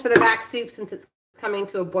seasonings for the back soup since it's coming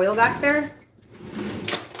to a boil back there.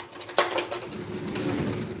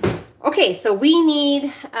 Okay, so we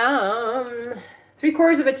need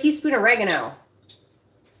 3/4 of a teaspoon oregano.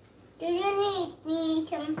 Do you need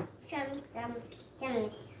some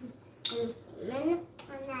cinnamon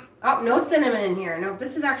on that? Oh, no cinnamon in here. No,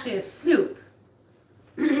 this is actually a soup.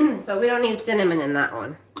 So we don't need cinnamon in that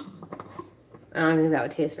one. I don't think that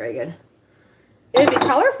would taste very good. It would be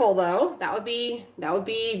colorful though. That would be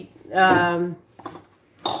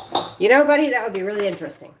You know, buddy, that would be really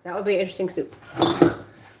interesting. That would be an interesting soup.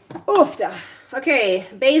 Oofda. Okay,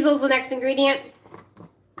 basil's the next ingredient.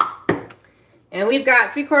 And we've got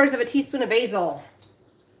 3/4 teaspoon of basil.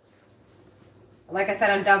 Like I said,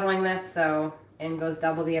 I'm doubling this, so in goes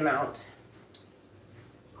double the amount.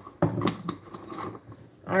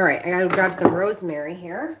 All right, I gotta grab some rosemary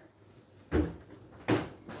here.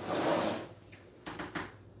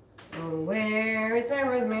 Where is my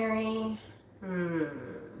rosemary?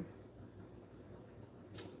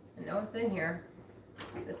 I know it's in here.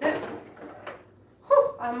 Is this it?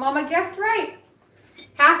 Whew, Mama guessed right.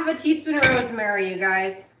 1/2 teaspoon of rosemary, you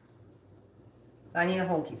guys. So I need a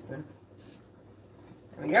whole teaspoon.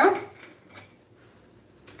 There we go.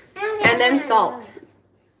 And then salt.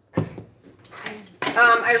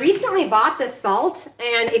 I recently bought this salt,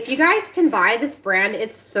 and if you guys can buy this brand,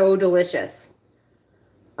 it's so delicious.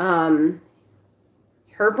 Herbion?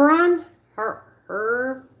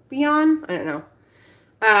 I don't know.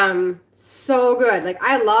 So good. Like,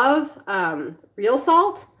 I love real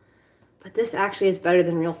salt, but this actually is better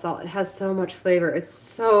than real salt. It has so much flavor. It's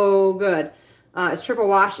so good. It's triple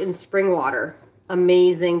washed in spring water.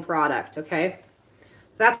 Amazing product, okay?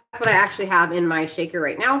 So that's what I actually have in my shaker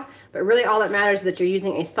right now. But really all that matters is that you're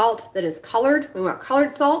using a salt that is colored. We want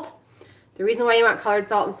colored salt. The reason why you want colored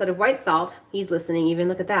salt instead of white salt, he's listening even,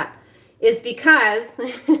 look at that, is because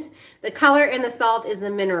the color in the salt is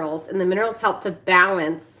the minerals, and the minerals help to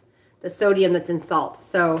balance the sodium that's in salt.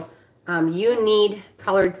 So you need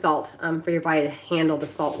colored salt for your body to handle the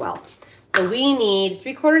salt well. So we need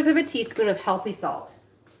 3/4 teaspoon of healthy salt.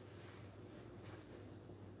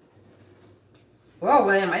 Whoa,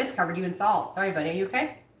 William, I just covered you in salt. Sorry, buddy. Are you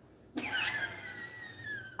okay? Did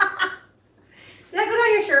that go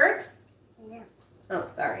down your shirt? Yeah. Oh,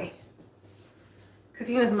 sorry.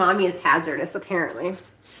 Cooking with mommy is hazardous, apparently.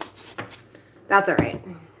 That's all right.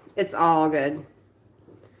 It's all good.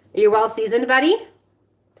 Are you well seasoned, buddy?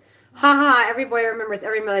 Haha, every boy remembers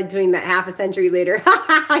every mother doing that 1/2 century later.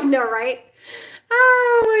 I know, right?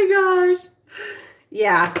 Oh my gosh.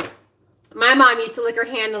 Yeah. My mom used to lick her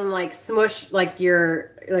hand and like smush like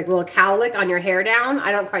your little cowlick on your hair down.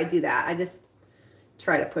 I don't quite do that. I just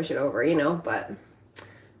try to push it over, you know, but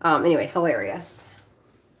anyway, hilarious.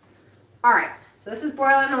 All right, so this is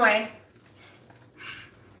boiling away.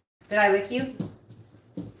 Did I lick you?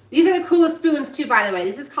 These are the coolest spoons too, by the way.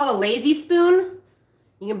 This is called a lazy spoon.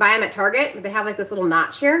 You can buy them at Target, but they have like this little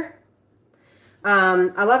notch here.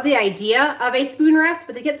 I love the idea of a spoon rest,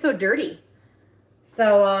 but they get so dirty.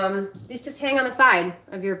 So these just hang on the side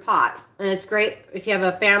of your pot. And it's great if you have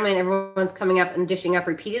a family and everyone's coming up and dishing up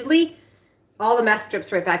repeatedly. All the mess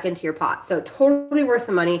drips right back into your pot. So totally worth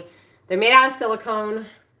the money. They're made out of silicone.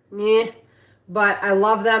 But I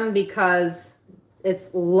love them because it's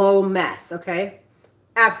low mess, okay?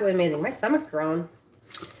 Absolutely amazing. My stomach's growing.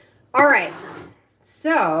 All right.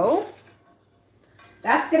 So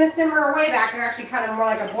that's going to simmer away back there. Actually kind of more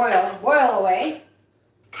like a boil away.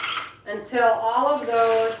 Until all of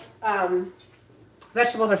those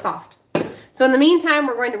vegetables are soft. So in the meantime,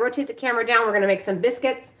 we're going to rotate the camera down. We're going to make some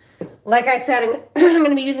biscuits. Like I said, I'm going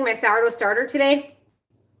to be using my sourdough starter today.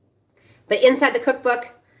 But inside the cookbook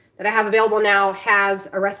that I have available now has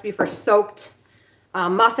a recipe for soaked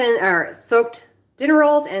soaked dinner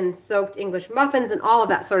rolls and soaked English muffins and all of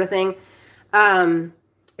that sort of thing.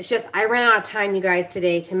 It's just I ran out of time, you guys,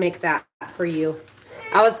 today to make that for you.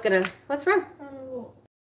 I was going to, what's wrong?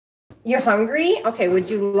 You're hungry? Okay, would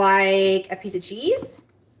you like a piece of cheese?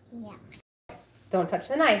 Yeah. Don't touch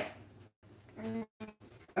the knife.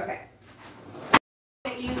 Okay. I'll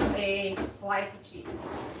get you a slice of cheese.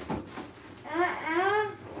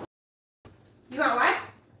 You want what?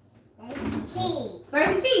 Cheese.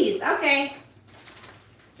 Slice of cheese, okay.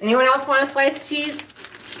 Anyone else want a slice of cheese?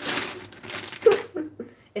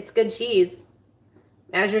 It's good cheese.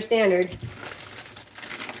 As your standard.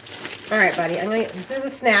 All right, buddy. This is a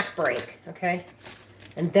snack break, okay?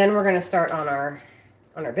 And then we're gonna start on our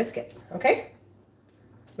biscuits, okay?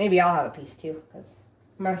 Maybe I'll have a piece too, because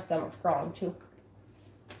my stomach's growing too.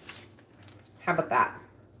 How about that?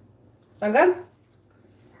 Sound good?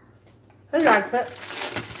 Who likes it?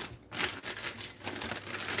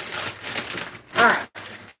 All right.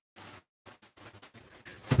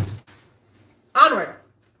 Onward.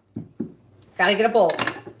 Gotta get a bowl.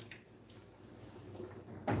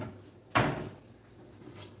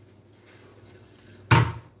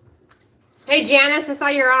 Hey, Janice, I saw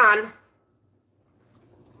you're on.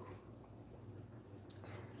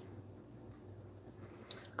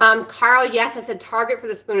 Carl, yes, I said Target for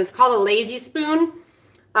the spoon. It's called a lazy spoon.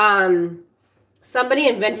 Somebody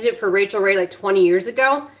invented it for Rachel Ray like 20 years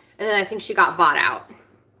ago, and then I think she got bought out.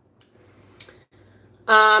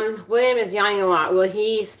 William is yawning a lot. Will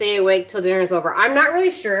he stay awake till dinner is over? I'm not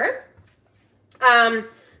really sure.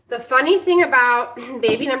 The funny thing about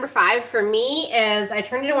baby number 5 for me is I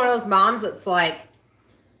turned into one of those moms that's like,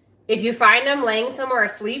 if you find them laying somewhere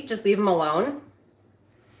asleep, just leave them alone.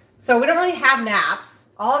 So we don't really have naps.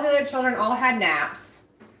 All of the other children all had naps.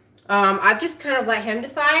 I've just kind of let him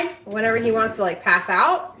decide whenever he wants to like pass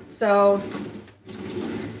out. So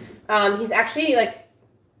he's actually like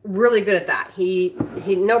really good at that. He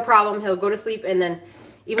no problem. He'll go to sleep, and then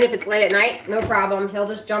even if it's late at night, no problem. He'll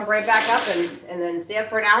just jump right back up and then stay up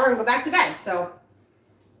for an hour and go back to bed. So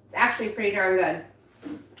it's actually pretty darn good.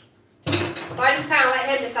 So I just kind of let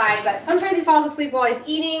him decide. But sometimes he falls asleep while he's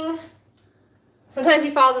eating. Sometimes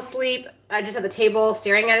he falls asleep just at the table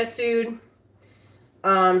staring at his food.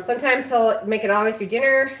 Sometimes he'll make it all the way through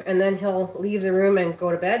dinner, and then he'll leave the room and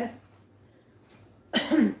go to bed.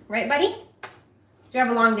 Right, buddy? Did you have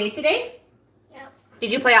a long day today? Yep.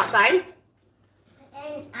 Did you play outside?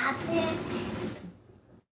 And I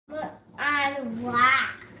put on a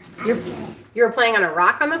rock. You were playing on a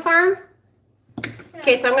rock on the farm?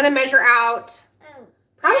 Okay, so I'm going to measure out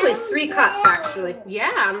probably 3 cups, actually.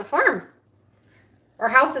 Yeah, on the farm. Our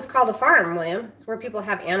house is called a farm, William. It's where people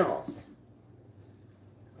have animals.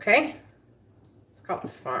 Okay? It's called a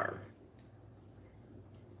farm.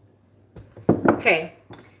 Okay.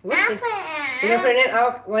 Whoopsie. You going to put it in?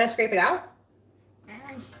 Oh, want to scrape it out?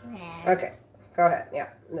 Okay. Go ahead. Yeah.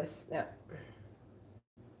 This. Yeah.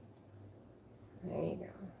 There you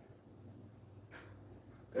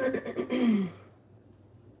go.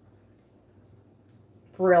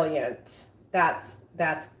 Brilliant. That's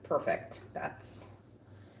perfect.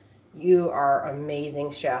 You are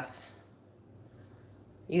amazing, chef.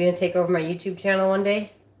 You gonna take over my YouTube channel one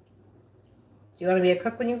day? Do you want to be a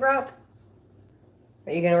cook when you grow up?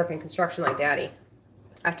 Or are you gonna work in construction like Daddy?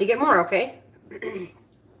 I have to get more, okay?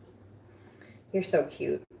 You're so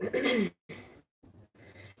cute. You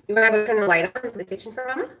want to go turn the light on to the kitchen for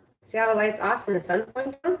a moment? See how the light's off and the sun's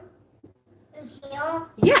going down? Here?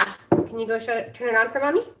 Yeah. Can you go turn it on for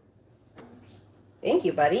Mommy? Thank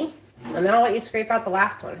you, buddy. And then I'll let you scrape out the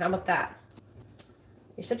last one. How about that?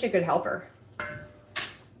 You're such a good helper.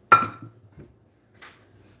 All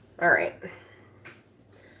right.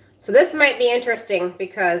 So this might be interesting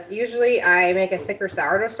because usually I make a thicker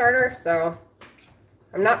sourdough starter, so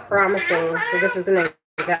I'm not promising that this is going to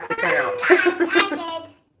exactly turn out.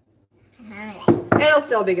 It'll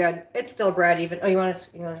still be good. It's still bread even. Oh, you want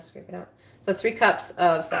to scrape it out? So 3 cups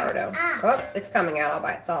of sourdough. Oh, it's coming out all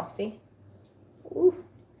by itself. See? Ooh.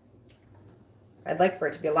 I'd like for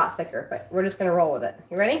it to be a lot thicker, but we're just going to roll with it.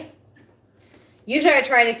 You ready? Usually I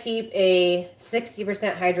try to keep a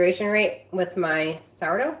 60% hydration rate with my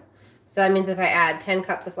sourdough. So that means if I add 10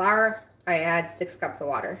 cups of flour, I add 6 cups of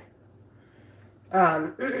water.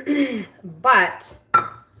 But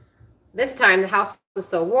this time the house was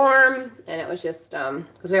so warm, and it was just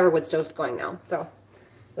because we have our wood stoves going now. So it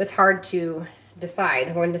was hard to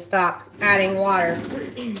decide when to stop adding water.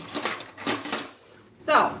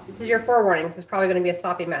 So this is your forewarning. This is probably going to be a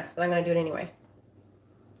sloppy mess, but I'm going to do it anyway.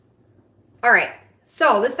 All right,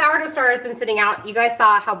 so this sourdough starter has been sitting out. You guys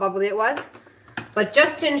saw how bubbly it was. But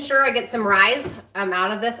just to ensure I get some rise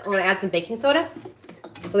out of this, I'm going to add some baking soda.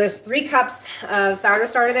 So there's 3 cups of sourdough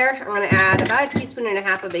starter there. I'm going to add about 1.5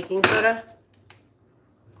 teaspoons of baking soda.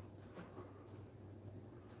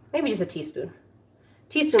 Maybe just a teaspoon.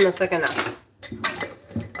 Teaspoon looks like enough.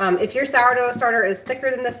 If your sourdough starter is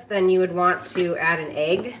thicker than this, then you would want to add an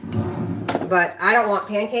egg. But I don't want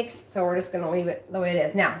pancakes, so we're just going to leave it the way it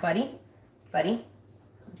is. Now, buddy, come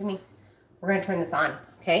to me. We're going to turn this on,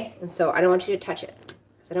 okay? And so I don't want you to touch it,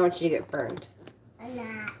 because I don't want you to get burned. I'm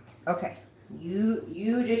not. Okay.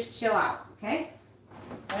 You just chill out, okay?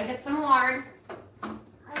 I'm going to get some lard.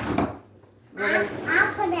 I'll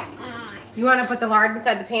put it on. You want to put the lard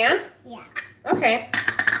inside the pan? Yeah. Okay.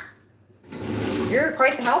 You're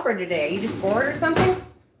quite the helper today. Are you just bored or something?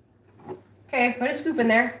 Okay, put a scoop in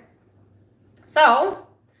there. So,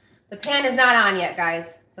 the pan is not on yet,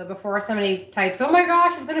 guys. So before somebody types, oh my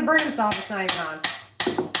gosh, it's going to burn himself, it's not even on.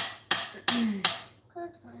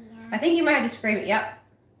 I think you might have to scrape it. Yep.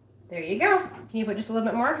 There you go. Can you put just a little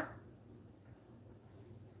bit more?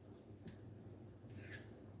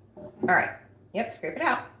 All right. Yep, scrape it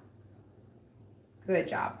out. Good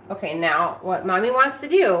job. Okay, now what Mommy wants to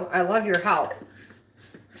do, I love your help,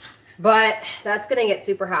 but that's going to get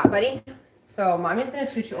super hot, buddy. So Mommy's going to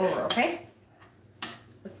scoot you over, okay?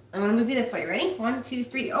 I'm going to move you this way. Ready? 1, 2,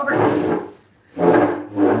 3, over.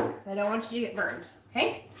 I don't want you to get burned,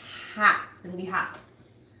 okay? Hot. It's going to be hot.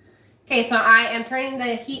 Okay, so I am turning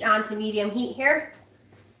the heat on to medium heat here.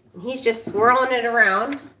 And he's just swirling it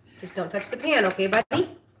around. Just don't touch the pan, okay, buddy?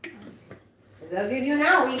 Because that'll give you an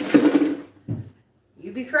owie.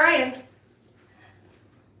 You be crying.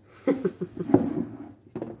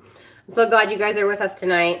 I'm so glad you guys are with us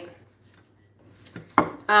tonight.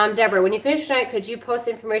 Deborah, when you finish tonight, could you post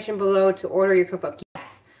information below to order your cookbook?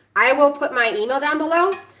 Yes. I will put my email down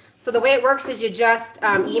below. So the way it works is you just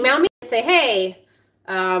email me and say, hey,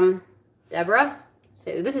 Deborah,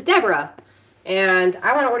 say, this is Deborah, and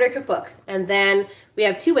I want to order a cookbook. And then we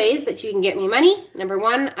have 2 ways that you can get me money. Number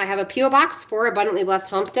 1, I have a P.O. box for Abundantly Blessed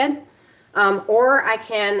Homestead, or I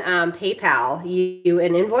can PayPal you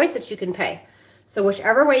an invoice that you can pay. So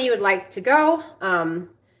whichever way you would like to go,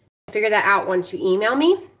 figure that out once you email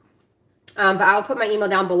me. But I'll put my email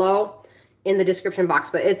down below in the description box.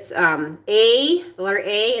 But it's the letter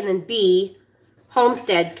A, and then B,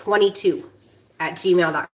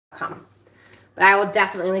 homestead22@gmail.com. But I will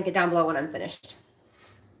definitely link it down below when I'm finished.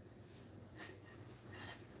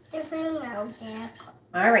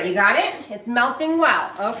 All right, you got it? It's melting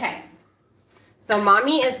well. Okay. So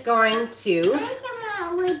Mommy is going to... it'll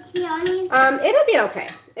be okay.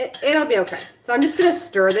 It'll be okay. So I'm just going to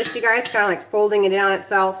stir this, you guys, kind of like folding it in on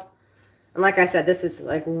itself. And like I said, this is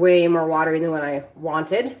like way more watery than what I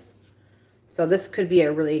wanted. So this could be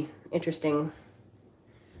a really interesting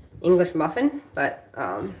English muffin, but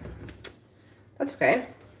that's okay.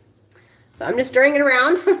 So I'm just stirring it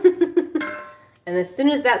around. And as soon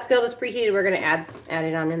as that skillet is preheated, we're going to add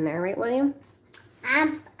it on in there, right, William?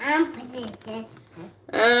 I'm putting it in.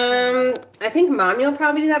 I think Mommy will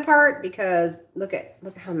probably do that part because look at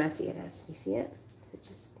how messy it is. You see it? It's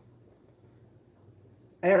just,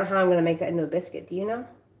 I don't know how I'm going to make that into a biscuit. Do you know?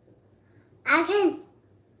 I can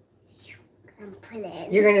put it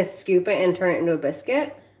in. You're going to scoop it and turn it into a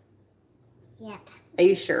biscuit? Yep. Are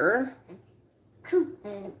you sure?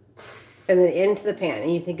 And then into the pan,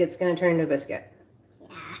 and you think it's going to turn into a biscuit?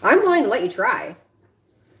 Yeah. I'm willing to let you try.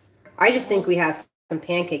 I just think we have some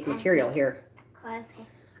pancake material here.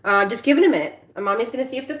 Just give it a minute. Mommy's going to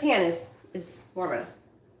see if the pan is warm enough.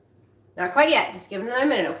 Not quite yet. Just give it another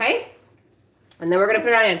minute, okay? And then we're going to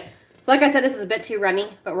put it on in. So like I said, this is a bit too runny,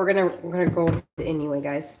 but we're gonna go with it anyway,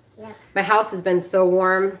 guys. Yeah. My house has been so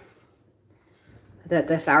warm that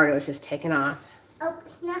the sourdough is just taking off. Oh,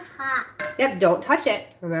 it's not hot. Yep, don't touch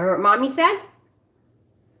it. Remember what Mommy said?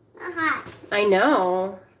 Not hot. I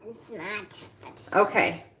know. It's not. That's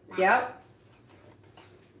Okay. Yep.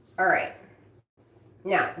 All right.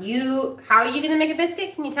 Now, how are you going to make a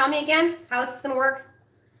biscuit? Can you tell me again how this is going to work?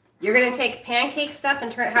 You're going to take pancake stuff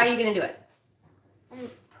and turn it. How are you going to do it? and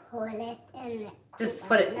put it in. Just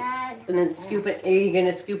put it and then scoop it. Are you going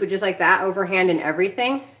to scoop it just like that, overhand and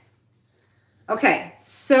everything? Okay,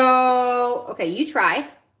 so, okay, you try.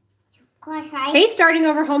 Hey, starting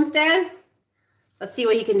over Homestead. Let's see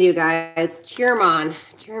what he can do, guys. Cheer him on.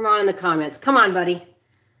 Cheer him on in the comments. Come on, buddy.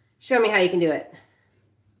 Show me how you can do it.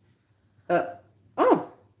 Oh,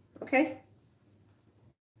 okay.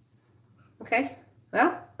 Okay,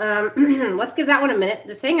 well, let's give that one a minute.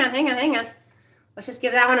 Just hang on. Let's just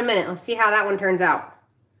give that one a minute. Let's see how that one turns out.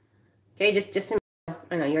 Okay, just a minute.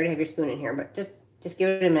 I know you already have your spoon in here, but just give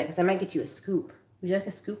it a minute because I might get you a scoop. Would you like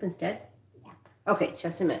a scoop instead? Yep. Okay,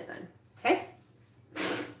 just a minute then. Okay?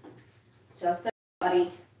 Just a minute,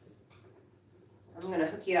 buddy. I'm going to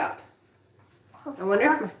hook you up. I wonder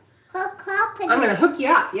if I'm going to hook you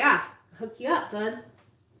up. Yeah, hook you up, bud.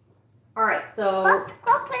 All right, so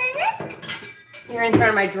Go put it in. you're in front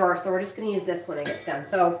of my drawer, so we're just going to use this when it gets done.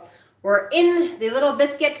 So we're in the little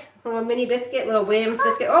biscuit, little mini biscuit, little Williams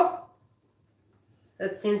biscuit. Oh,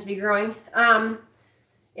 that seems to be growing.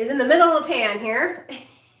 Is in the middle of the pan here,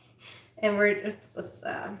 and let's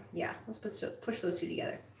push those two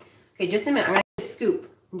together. Okay, just a minute. I'm going to scoop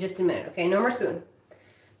in just a minute. Okay, no more spoon.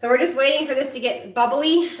 So we're just waiting for this to get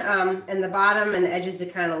bubbly, and the bottom and the edges to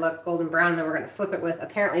kind of look golden brown. Then we're going to flip it with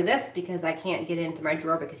apparently this because I can't get into my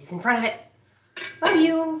drawer because he's in front of it. Love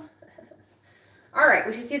you. All right,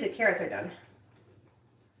 we should see if the carrots are done.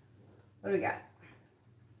 What do we got?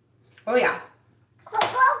 Oh yeah.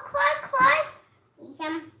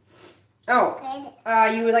 Oh,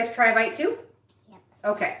 you would like to try a bite too? Yep.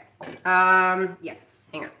 Okay. Yeah,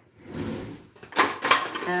 hang on.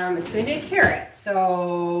 It's going to be a carrot,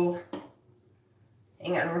 so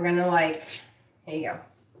hang on. We're going to here you go.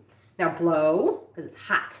 Now blow, because it's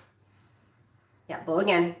hot. Yeah, blow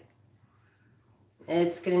again.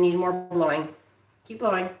 It's going to need more blowing. Keep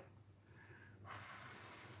blowing.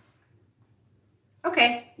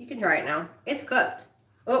 Okay, you can try it now. It's cooked.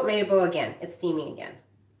 Oh, maybe blow again. It's steaming again.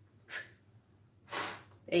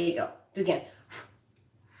 There you go. Do it again. . . . . . . . . . . . . . . . . . . .. .. . . .. .. .. .. . ... .. . .. .. .. .. ... .. . .. .. .. . .. .. .. .. ..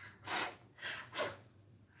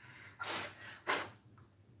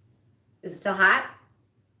 still hot?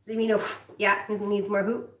 Does it mean, oh, yeah, it needs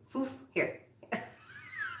more foof? Here.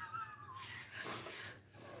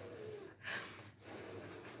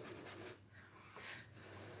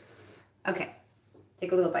 Okay,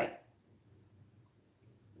 take a little bite.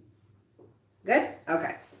 Good?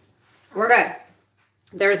 Okay. We're good.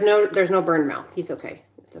 There's no burned mouth. He's okay.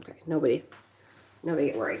 It's okay. Nobody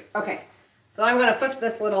get worried. Okay. So I'm gonna flip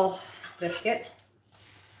this little biscuit.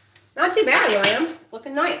 Not too bad, William. It's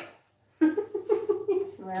looking nice.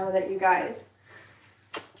 Smile at you guys.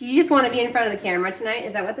 You just want to be in front of the camera tonight?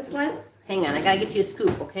 Is that what this was? Hang on, I gotta get you a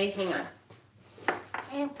scoop, okay? Hang on.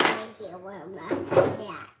 I'm going to warm up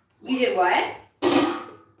that. You did what?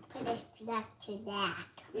 Put it back to that.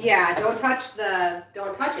 Yeah, don't touch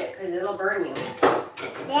it, because it'll burn you.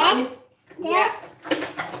 This? Yeah.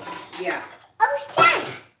 Yeah. Oh, it's done.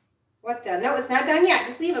 What's done? No, it's not done yet.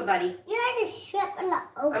 Just leave it, buddy. You're just stripping it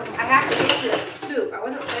open. I have to get you a scoop. I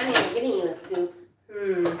wasn't planning on getting you a scoop.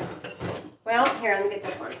 Well, here, let me get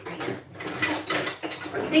this one. Right here.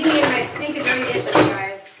 I'm digging in my stinking dirty dishes,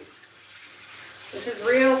 guys. This is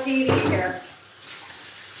real TV here.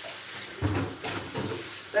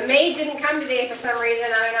 The maid didn't come today for some reason.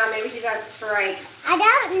 I don't know. Maybe she's on strike. I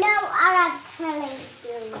don't know what I'm telling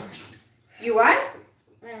you. You what?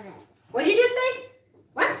 What did you just say?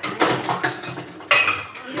 What?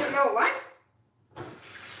 You don't know what?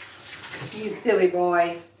 You silly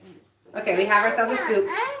boy. Okay, we have ourselves a scoop.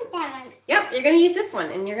 I'm done. Yep, you're going to use this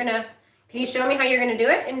one. And you're going to... Can you show me how you're going to do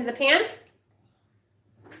it into the pan?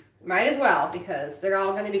 Might as well, because they're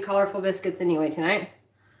all going to be colorful biscuits anyway tonight.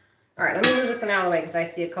 All right, let me move this one out of the way because I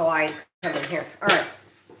see a collide coming here. All right,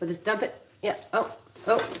 so just dump it. Yeah. Oh.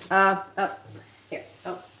 Here.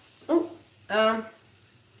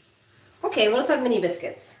 Okay, well, let's have mini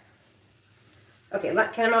biscuits. Okay,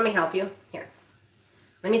 can Mommy help you? Here.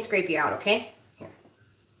 Let me scrape you out, okay? Here.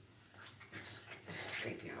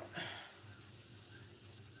 Scrape you out.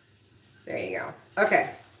 There you go. Okay.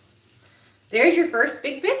 There's your first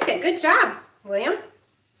big biscuit. Good job, William. Do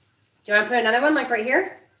you want to put another one like right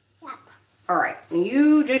here? Yep. All right.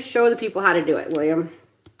 You just show the people how to do it, William.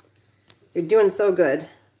 You're doing so good.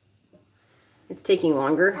 It's taking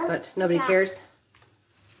longer, but nobody cares.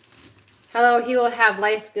 Hello, he will have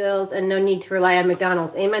life skills and no need to rely on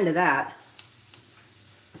McDonald's. Amen to that.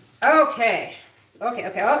 Okay.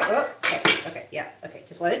 Okay. Yeah. Okay.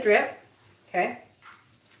 Just let it drip. Okay.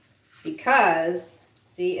 Because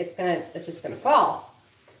see, it's just gonna fall.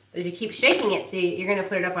 But if you keep shaking it, see, you're gonna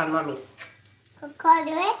put it up on Mommy's. Can I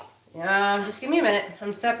do it? Yeah. Just give me a minute.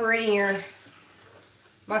 I'm separating your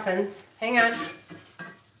muffins. Hang on.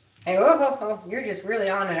 Hey, oh, you're just really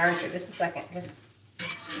on it, aren't you? Just a second.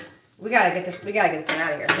 We gotta get this one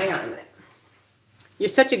out of here. Hang on a minute. You're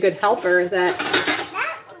such a good helper that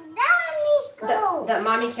that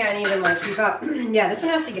Mommy can't even like keep up. Yeah, this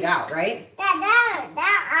one has to get out, right? That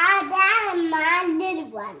is my little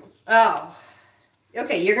one. Oh.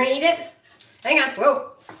 Okay, you're gonna eat it? Hang on.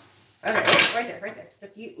 Whoa. Okay, right there.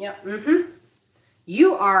 Just you. Yep.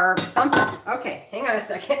 You are something. Okay, hang on a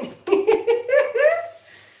second.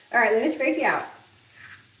 All right, let me scrape you out.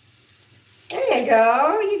 There you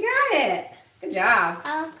go. You got it. Good job.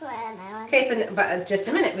 Okay, so but just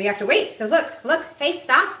a minute. We have to wait because look. Hey,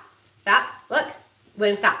 stop. Look,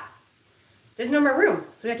 William, stop. There's no more room,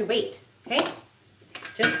 so we have to wait. Okay,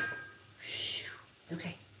 just it's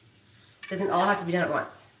okay. Doesn't all have to be done at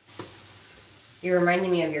once. You're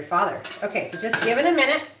reminding me of your father. Okay, so just give it a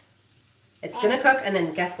minute. It's gonna cook, and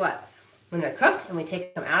then guess what? When they're cooked and we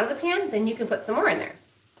take them out of the pan, then you can put some more in there.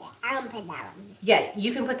 I don't put that one. Yeah,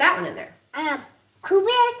 you can put that one in there. Scoop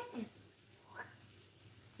it.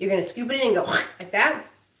 You're gonna scoop it in and go like that.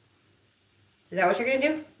 Is that what you're gonna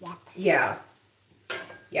do? Yep.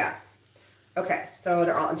 Yeah. Okay, so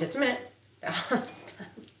they're all, just a minute.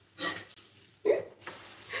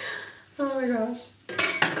 Oh my gosh.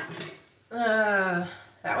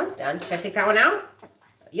 That one's done. Should I take that one out?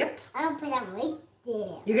 Yep. I'll put it right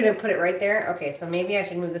there. You're gonna put it right there? Okay, so maybe I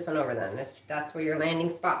should move this one over then. If that's where your landing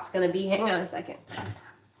spot's gonna be. Hang on a second.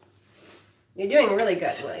 You're doing really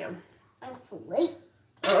good, William. Wait.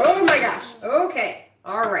 Oh my gosh. Okay.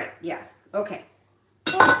 All right. Yeah. Okay.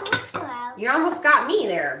 You almost got me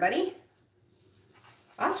there, buddy.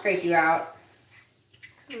 I'll scrape you out.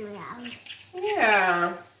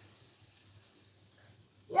 Yeah.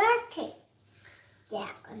 Okay.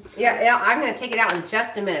 Yeah, I'm going to take it out in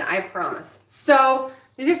just a minute, I promise. So,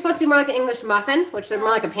 these are supposed to be more like an English muffin, which they're more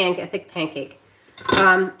like a pancake, a thick pancake.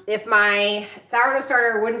 If my sourdough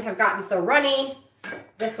starter wouldn't have gotten so runny,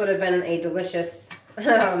 this would have been a delicious, this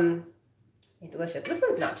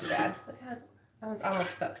one's not too bad. Look how, that one's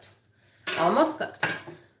almost cooked. Almost cooked.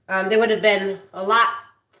 They would have been a lot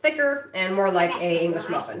thicker and more like a English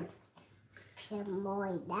muffin. Some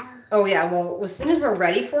more now. Oh yeah, well, as soon as we're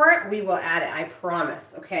ready for it, we will add it. I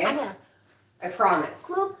promise, okay? I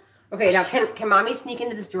promise. Okay, now can Mommy sneak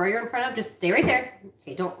into this drawer you're in front of? Just stay right there.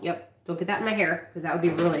 Okay, don't get that in my hair, because that would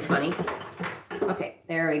be really funny. Okay,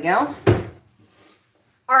 there we go.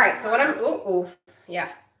 All right, so what yeah,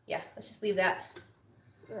 let's just leave that.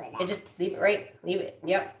 And just leave it leave it,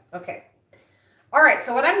 yep, okay. All right,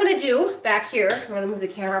 so what I'm gonna do back here, I'm gonna move the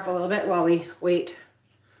camera up a little bit while we wait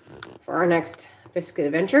for our next biscuit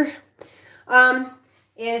adventure,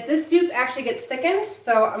 is this soup actually gets thickened.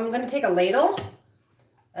 So I'm going to take a ladle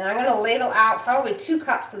and I'm going to ladle out probably 2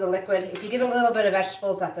 cups of the liquid. If you get a little bit of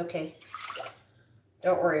vegetables, that's okay.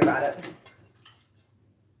 Don't worry about it.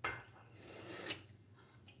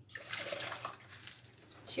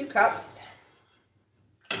 Two cups.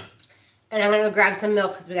 And I'm going to go grab some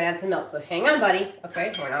milk because we got to add some milk. So hang on, buddy.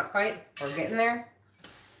 Okay, we're getting there.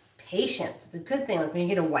 Patience. It's a good thing. Like when you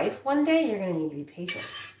get a wife one day, you're going to need to be patient.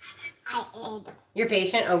 I am. You're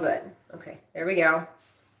patient? Oh, good. Okay, there we go.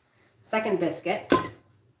 Second biscuit.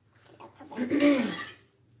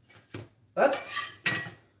 Whoops.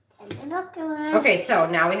 Okay, so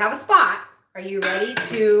now we have a spot. Are you ready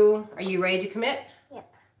to commit?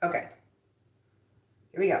 Yep. Okay.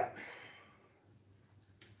 Here we go.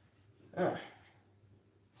 Oh.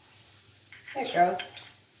 There it goes.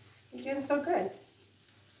 You're doing so good.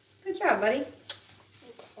 Good job, buddy.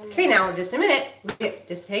 Okay, now just a minute.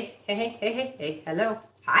 Just hey, hello,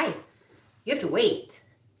 hi. You have to wait,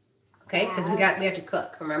 okay? Because we have to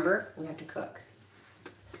cook. Remember, we have to cook.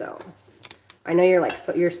 So, I know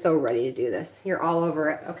you're so ready to do this. You're all over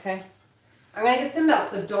it, okay? I'm gonna get some milk,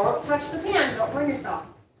 so don't touch the pan. Don't burn yourself.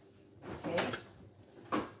 Okay.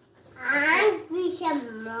 I need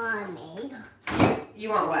some Mommy. You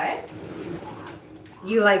want what?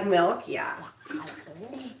 You like milk? Yeah.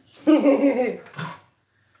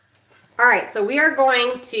 All right, so we are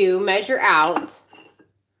going to measure out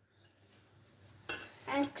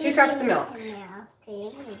 2 cups of milk.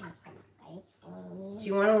 Do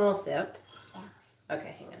you want a little sip? Yeah.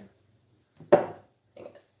 Okay, hang on.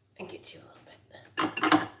 I'll get you a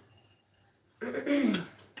little bit.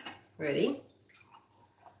 Ready?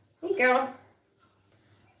 There you go.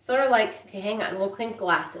 Sort of like, okay, hang on, we'll clink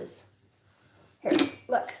glasses. Here,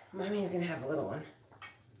 look, Mommy's gonna have a little one.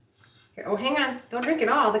 Here, oh, hang on, don't drink it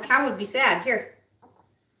all. The cow would be sad. Here,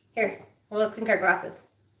 we'll clink our glasses.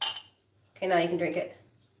 Okay, now you can drink it.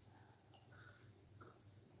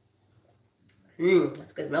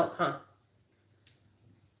 That's good milk, huh?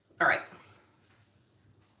 All right.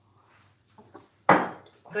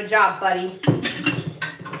 Good job, buddy.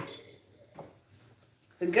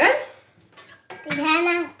 Is it good? The cow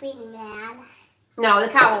not be mad. No, the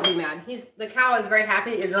cow won't be mad. The cow is very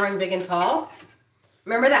happy that you're growing big and tall.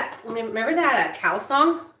 Remember that cow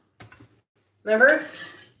song? Remember?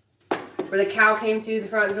 Where the cow came through the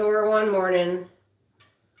front door one morning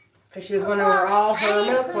because she was wondering where all her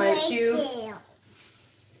milk went to.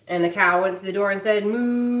 And the cow went to the door and said,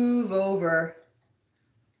 "Move over.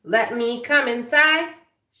 Let me come inside."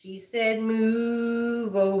 She said,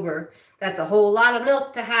 "Move over. That's a whole lot of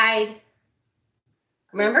milk to hide."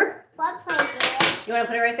 Remember? You want to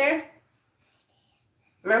put it right there?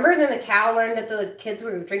 Remember? Then the cow learned that the kids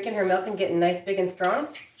were drinking her milk and getting nice, big, and strong.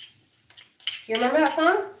 You remember that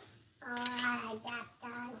song? Oh, I like that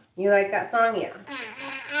song. You like that song? Yeah.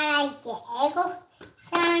 I like the eagle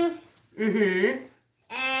song. Mm-hmm.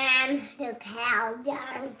 And the cow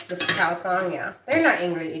song. This cow song, yeah. They're not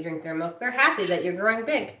angry that you drink their milk. They're happy that you're growing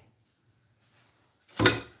big.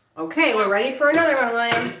 Okay, we're ready for another one,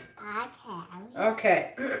 William.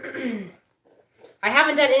 Okay. I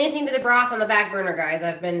haven't done anything to the broth on the back burner, guys.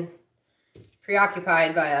 I've been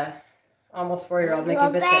preoccupied by a almost 4-year-old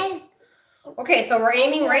making biscuits. Okay, so we're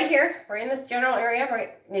aiming right here. We're in this general area,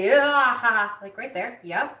 right? Yeah, like right there.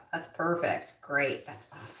 Yep, that's perfect. Great, that's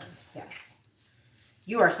awesome. Yes.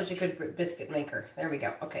 You are such a good biscuit maker. There we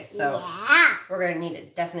go. Okay, so we're going to need a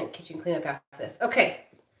definite kitchen cleanup after this. Okay,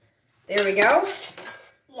 there we go.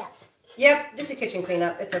 Yep, just a kitchen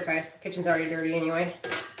cleanup. It's okay. The kitchen's already dirty anyway.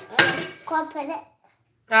 Go put it.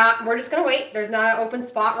 We're just going to wait. There's not an open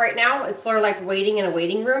spot right now. It's sort of like waiting in a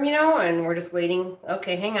waiting room, you know, and we're just waiting.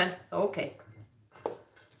 Okay, hang on. Okay.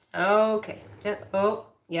 Okay. Oh,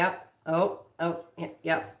 yep. Oh,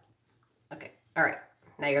 yep. Okay. All right.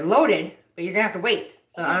 Now you're loaded, but you're going to have to wait.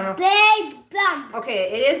 So I don't know. Big bump.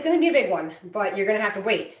 Okay, it is going to be a big one, but you're going to have to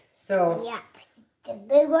wait. So. Yeah. The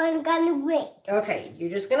big one's gonna wait. Okay,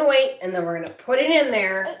 you're just gonna wait, and then we're gonna put it in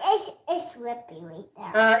there. It's drippy right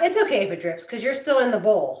there. It's okay if it drips, because you're still in the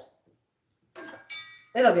bowl.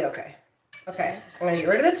 It'll be okay. Okay, I'm gonna get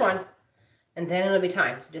rid of this one, and then it'll be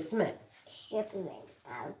time. So just a minute. Stripping it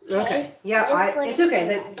out. Okay. Yeah, it's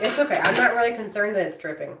okay. It's okay. I'm not really concerned that it's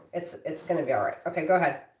dripping. It's gonna be all right. Okay, go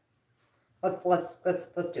ahead. Let's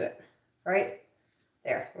do it. All right.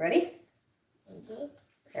 There. Ready?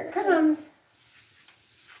 Here it comes.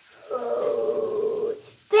 Ooh,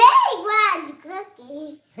 big one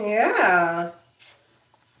cookie. Yeah.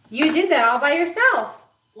 You did that all by yourself.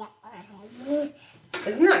 Yep.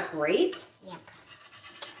 Isn't that great? Yep.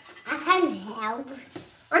 I can help.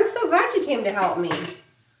 I'm so glad you came to help me.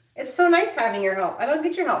 It's so nice having your help. I don't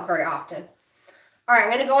get your help very often. All right,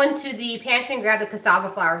 I'm going to go into the pantry and grab the cassava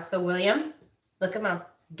flour. So, William, look at Mom.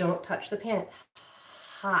 Don't touch the pan. It's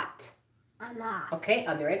hot. I'm not. Okay,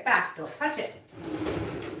 I'll be right back. Don't touch it.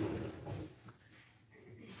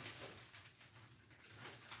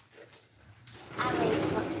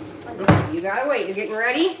 Okay, you gotta wait. You're getting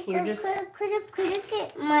ready? You're just... Could you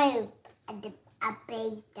get my a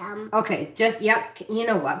big Okay, just, yep. You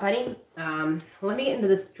know what, buddy? Let me get into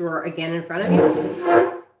this drawer again in front of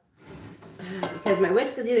you. Because my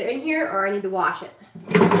whisk is either in here or I need to wash it.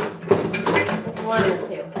 It's one of the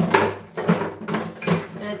two.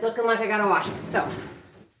 And it's looking like I gotta wash it, so.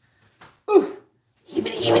 Ooh, heave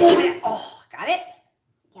it, heave it, heave it. Oh, got it?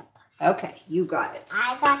 Yep. Okay, you got it.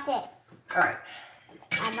 I got it. All right.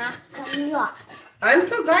 I'm not gonna drop it. I'm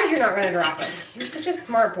so glad you're not gonna drop it. You're such a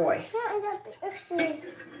smart boy.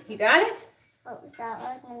 You got it? Oh, that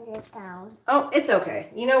one is down. Oh, it's okay.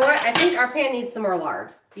 You know what? I think our pan needs some more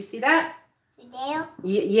lard. You see that? There?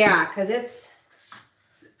 Yeah, because it's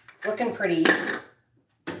looking pretty.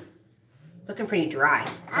 It's looking pretty dry.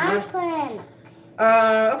 So I'm putting.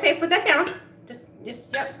 okay, put that down. Just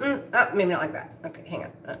yep. Oh, maybe not like that. Okay, hang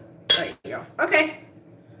on. There you go. Okay.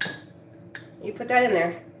 You put that in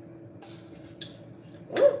there.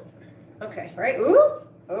 Ooh. Okay, right? Ooh.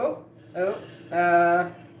 Oh.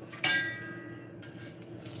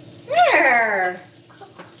 There.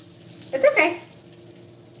 It's okay.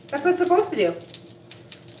 That's what it's supposed to do.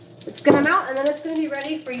 It's gonna melt and then it's gonna be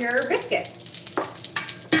ready for your biscuit.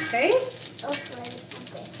 Okay?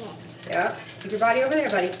 Yeah. Keep your body over there,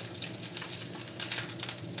 buddy.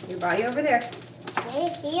 Your body over there.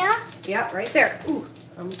 Right here? Yeah, right there. Ooh,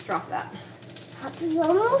 I almost dropped that. You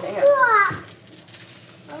almost dropped.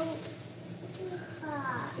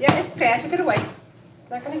 Yeah, it's okay. I took it away. It's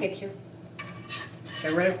not gonna get you.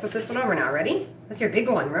 Okay, we're gonna put this one over now. Ready? That's your big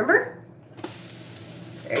one, remember?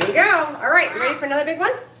 There you go. All right, you ready for another big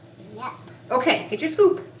one? Yep. Okay, get your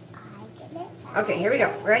scoop. I get it. Okay, here we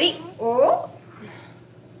go. Ready? Oh.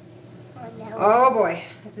 Oh, no. Oh boy,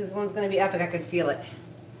 this one's gonna be epic. I can feel it.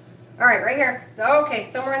 All right, right here. Okay,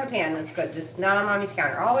 somewhere in the pan is good. Just not on Mommy's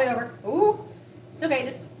counter. All the way over. Ooh, it's okay.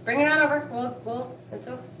 Just bring it on over. It's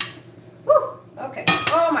okay. Woo. Okay.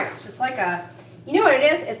 Oh my gosh, it's like a. You know what it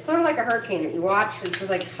is? It's sort of like a hurricane that you watch. It's just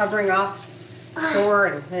like hovering off shore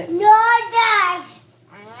and. No, Dad.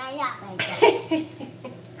 I'm not dropping.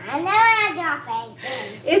 I'm not dropping.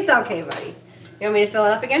 It's okay, buddy. You want me to fill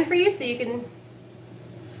it up again for you so you can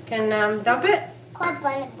dump it?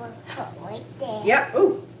 Right there. Yep.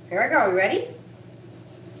 Ooh. Here I go. You ready?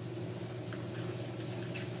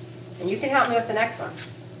 And you can help me with the next one.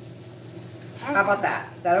 How about that?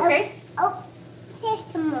 Is that okay? Oh, there's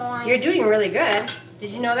some more. You're doing really good. Did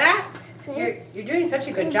you know that? You're doing such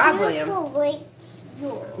a good job, William.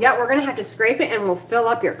 Yeah, we're going to have to scrape it and we'll fill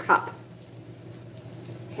up your cup.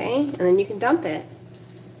 Okay, and then you can dump it.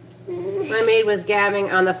 My maid was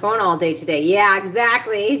gabbing on the phone all day today. Yeah,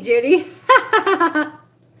 exactly, Judy.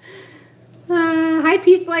 Hi,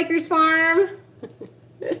 Peace Bikers Farm.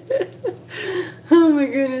 Oh my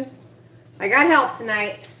goodness. I got help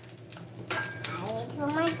tonight. Oh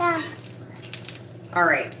my God. All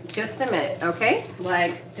right, just a minute, okay?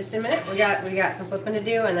 Like, just a minute. We got some flipping to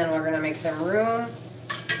do, and then we're gonna make some room.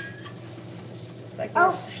 Just a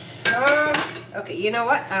second. Okay, you know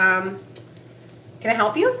what? Can I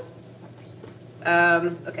help you?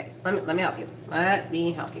 Okay, let me help you. Let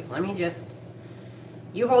me help you. Let me just.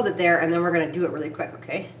 You hold it there, and then we're gonna do it really quick,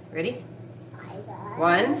 okay? Ready?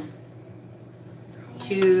 1,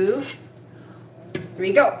 2,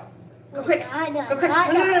 3, go. Go quick. Go quick.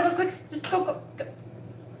 No, go quick. Just go.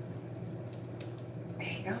 There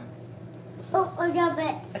you go. Oh, I got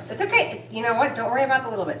it. It's okay. You know what? Don't worry about the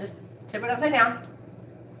little bit. Just tip it upside down.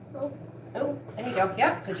 Oh, there you go.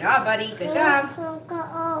 Yep. Good job, buddy. Good job.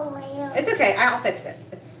 It's okay. I'll fix it.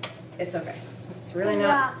 It's okay. It's really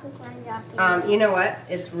not. You know what?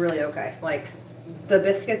 It's really okay. Like, the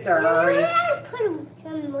biscuits are already. Put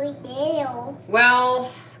them right there.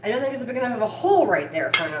 Well, I don't think it's big enough of a hole right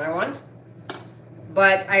there for another one.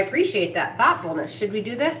 But I appreciate that thoughtfulness. Should we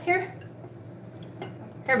do this here?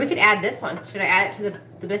 Here, we could add this one. Should I add it to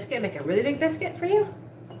the biscuit? Make a really big biscuit for you?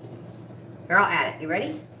 Here, I'll add it. You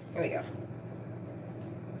ready? Here we go.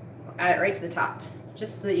 I'll add it right to the top.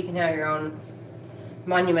 Just so that you can have your own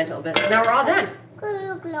monumental biscuit. Now we're all done.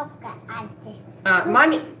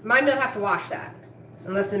 Mommy will have to wash that.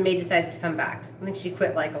 Unless the maid decides to come back. I think she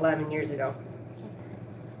quit like 11 years ago.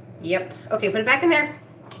 Yep. Okay, put it back in there.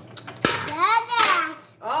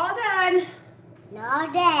 All done. No,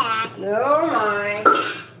 Dad. No, my.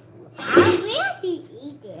 I really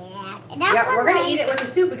eat that. Yeah, we're gonna eat it with the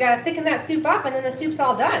soup. We gotta thicken that soup up, and then the soup's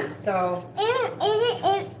all done. So.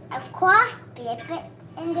 Of course, biscuit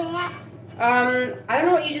in that. I don't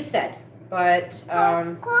know what you just said, but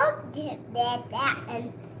Of course, dip that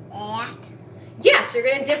and that. yes, you're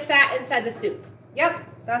gonna dip that inside the soup. Yep,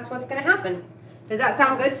 that's what's gonna happen. Does that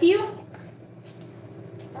sound good to you?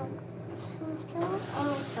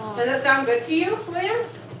 Does that sound good to you, William?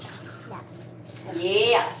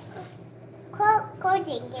 Yeah.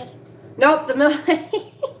 Nope, the milk.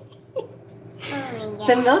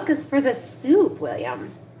 The milk is for the soup, William.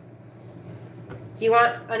 Do you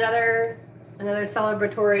want another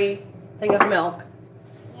celebratory thing of milk?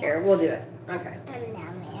 Here, we'll do it. Okay.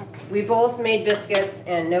 We both made biscuits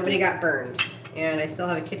and nobody got burned. And I still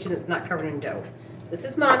have a kitchen that's not covered in dough. This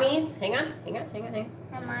is Mommy's. Hang on.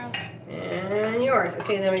 And yours.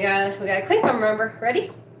 Okay, then we gotta clink them, remember?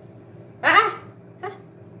 Ready?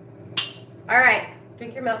 All right,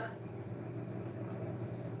 drink your milk.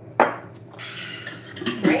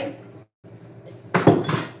 Right?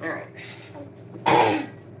 All right.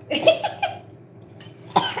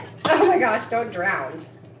 Oh my gosh, don't drown.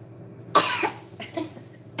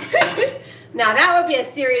 Now that would be a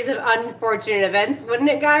series of unfortunate events, wouldn't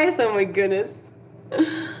it, guys? Oh my goodness.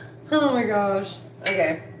 Oh my gosh.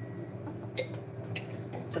 Okay.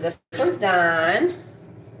 So this one's done.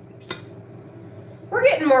 We're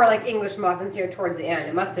getting more like English muffins here towards the end.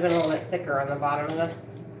 It must have been a little bit thicker on the bottom of the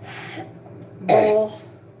bowl.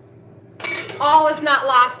 All is not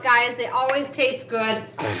lost, guys. They always taste good.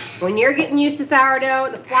 When you're getting used to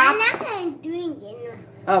sourdough, the flops. I'm not doing it.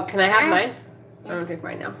 Oh, can I have mine? I don't drink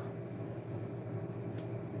mine now.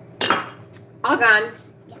 All gone.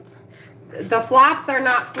 The flops are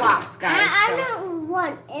not flops, guys. I don't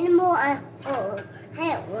want anymore. I don't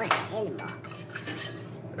want anymore.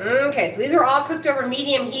 Okay, so these are all cooked over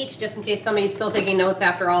medium heat, just in case somebody's still taking notes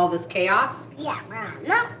after all of this chaos. Yeah,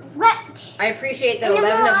 no, what? I appreciate that 11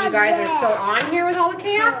 of you guys are still on here with all the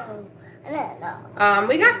chaos. No.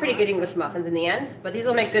 We got pretty good English muffins in the end, but these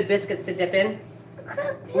will make good biscuits to dip in.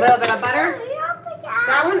 A little bit of butter.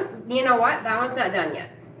 That one, you know what? That one's not done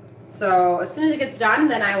yet. So as soon as it gets done,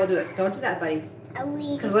 then I will do it. Don't do that, buddy.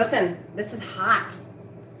 Because listen, this is hot.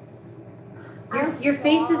 Your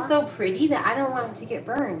face is so pretty that I don't want it to get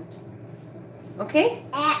burned. Okay?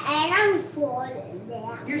 And I'm falling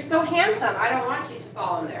there. You're so handsome. I don't want you to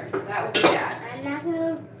fall in there. That would be bad. I'm not going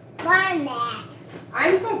to fall in that.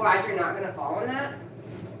 I'm so glad you're not going to fall in that.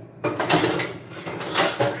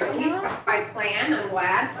 At least by plan, I'm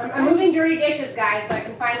glad. I'm moving dirty dishes, guys, so I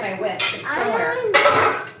can find my whisk. It's somewhere.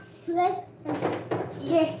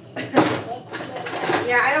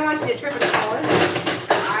 Yeah, I don't want you to trip and fall in there.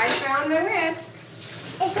 I found my whisk.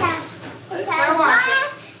 Let's go wash it.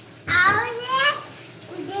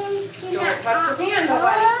 Don't touch the pan,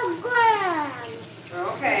 buddy.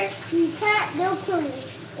 Okay. You can't do it.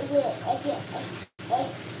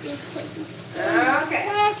 Okay.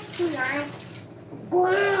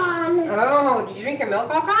 Oh, did you drink your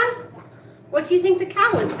milk all gone? What do you think the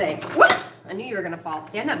cow would say? Whoops! I knew you were going to fall.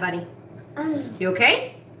 Stand up, buddy. You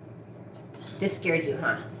okay? Just scared you,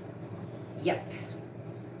 huh? Yep.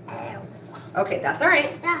 Okay, that's all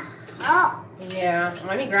right. Oh. Yeah,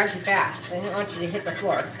 let me grab you fast. I didn't want you to hit the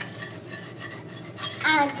floor.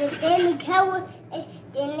 Then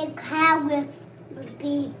the cow would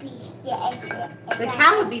be sad. The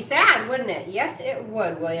cow would be sad, wouldn't it? Yes, it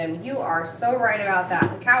would, William. You are so right about that.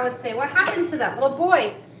 The cow would say, what happened to that little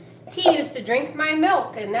boy? He used to drink my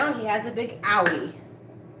milk, and now he has a big owie.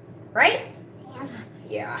 Right?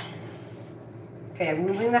 Yeah. Okay, I'm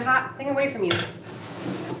moving the hot thing away from you.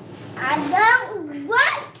 I don't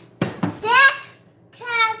want that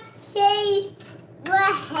cow say we're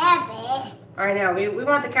happy. I know. We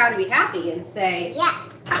want the cow to be happy and say, yeah.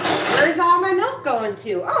 Where's all my milk going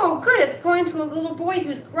to? Oh, good. It's going to a little boy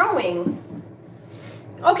who's growing.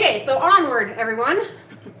 Okay, so onward, everyone.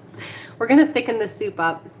 We're going to thicken the soup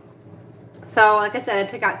up. So, like I said, I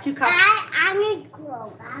took out 2 cups. I'm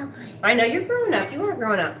grown up. I know, you're growing up. You weren't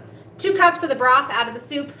growing up. 2 cups of the broth out of the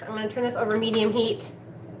soup. I'm going to turn this over medium heat.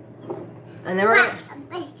 And then we're gonna...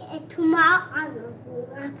 Tomorrow I'm gonna grow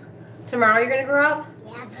up. Tomorrow you're gonna grow up?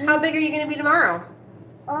 Yeah. How big are you gonna be tomorrow?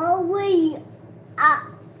 All the way up.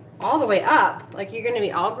 All the way up? Like you're gonna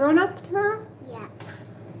be all grown up tomorrow? Yeah.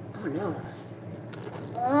 Oh no.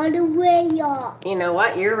 All the way up. You know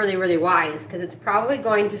what? You're really, really wise because it's probably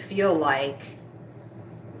going to feel like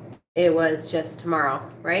it was just tomorrow,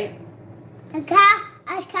 right? I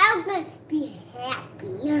can't gonna be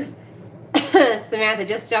happy. Samantha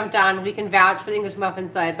just jumped on. We can vouch for the English muffin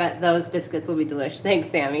side, but those biscuits will be delicious. Thanks,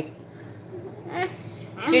 Sammy.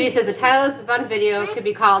 Judy says the title of this fun video could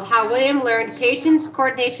be called How William Learned Patience,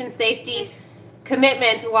 Coordination, Safety,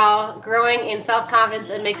 Commitment while growing in self-confidence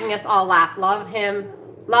and making us all laugh. Love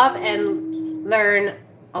and learn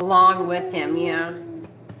along with him. Yeah.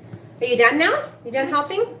 Are you done now? You done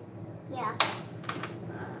helping? Yeah.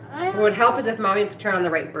 What would help is if Mommy turned on the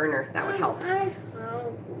right burner. That would help.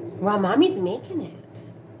 Well, Mommy's making it.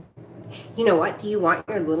 You know what? Do you want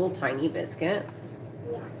your little tiny biscuit?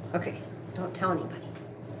 Yeah. Okay. Don't tell anybody.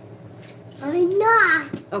 I'm not.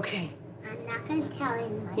 Okay. I'm not gonna tell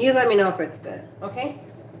anybody. You let me know if it's good. Okay?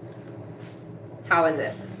 How is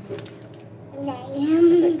it?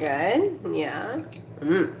 Is it good? Yeah.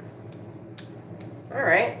 All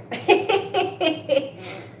right.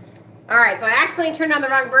 All right, so I accidentally turned on the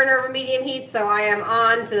wrong burner over medium heat, so I am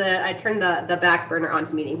on to I turned the back burner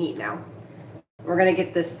onto medium heat now. We're gonna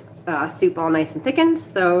get this soup all nice and thickened.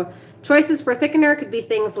 So choices for thickener could be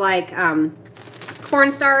things like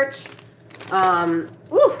cornstarch,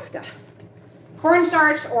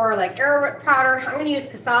 cornstarch or like arrowroot powder. I'm gonna use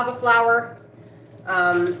cassava flour.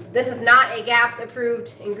 This is not a GAPS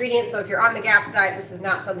approved ingredient, so if you're on the GAPS diet, this is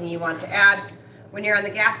not something you want to add. When you're on the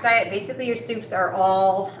GAPS diet, basically your soups are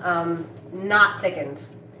all not thickened.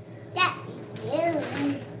 That is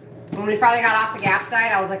you. When we finally got off the GAPS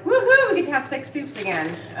diet, I was like, woohoo, we get to have thick soups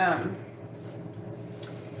again. And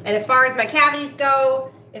as far as my cavities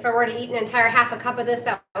go, if I were to eat an entire half a cup of this,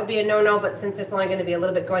 that would be a no-no, but since there's only going to be a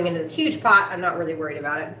little bit going into this huge pot, I'm not really worried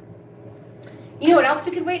about it. You know what else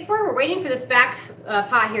we could wait for? We're waiting for this back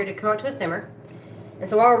pot here to come up to a simmer. And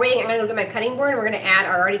so while we're waiting, I'm going to go get my cutting board and we're going to add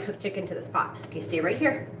our already cooked chicken to this pot. Okay, stay right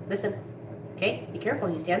here. Listen. Okay, be careful.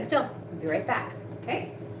 You stand still. I'll be right back.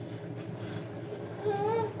 Okay?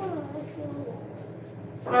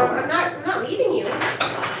 I'm not leaving you.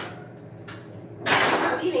 I'm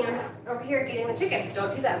not leaving. I'm just over here getting the chicken.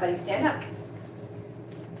 Don't do that, buddy. Stand up.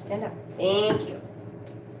 Stand up. Thank you.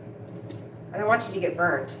 I don't want you to get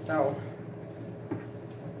burned, so.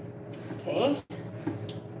 Okay.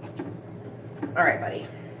 All right, buddy.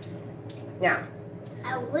 Now.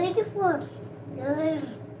 I'm waiting for.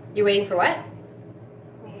 You waiting for what?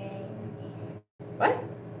 What?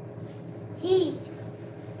 Cheese.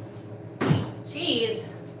 Cheese?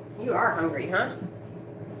 You are hungry, huh?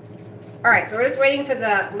 All right, so we're just waiting for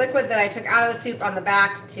the liquid that I took out of the soup on the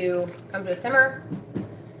back to come to a simmer.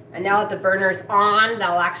 And now that the burner's on,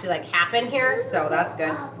 that'll actually like happen here, so that's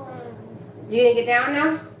good. You gonna get down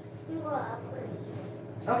now?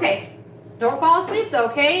 Okay. Don't fall asleep though,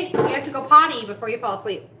 okay? You have to go potty before you fall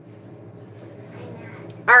asleep.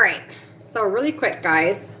 All right, so really quick,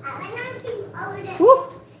 guys.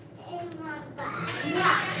 Whoop.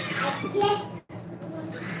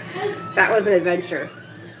 That was an adventure.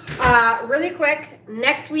 Really quick,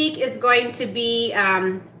 next week is going to be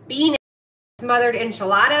bean smothered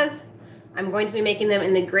enchiladas. I'm going to be making them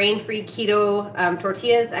in the grain-free keto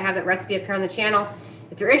tortillas. I have that recipe up here on the channel.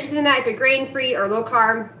 If you're interested in that, if you're grain-free or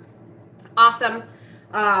low-carb, awesome.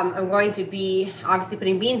 I'm going to be obviously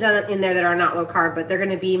putting beans in there that are not low-carb, but they're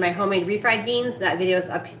going to be my homemade refried beans. That video is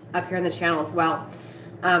up here on the channel as well.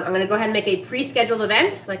 I'm going to go ahead and make a pre-scheduled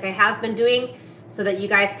event like I have been doing so that you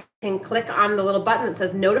guys can click on the little button that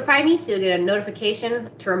says notify me, so you'll get a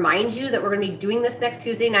notification to remind you that we're going to be doing this next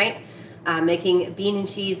Tuesday night, making bean and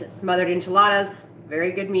cheese smothered enchiladas.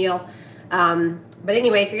 Very good meal. But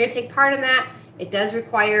anyway, if you're going to take part in that, it does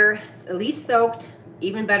require at least soaked,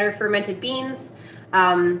 even better fermented beans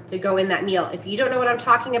to go in that meal. If you don't know what I'm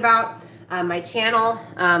talking about, my channel,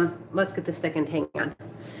 let's get this thickened, hang on.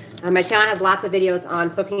 My channel has lots of videos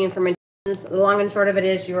on soaking in fermentations. The long and short of it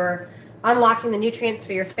is you're unlocking the nutrients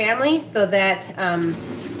for your family so that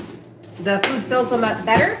the food fills them up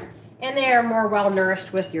better and they are more well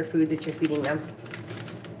nourished with your food that you're feeding them.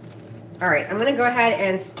 All right, I'm gonna go ahead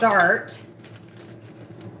and start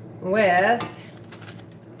with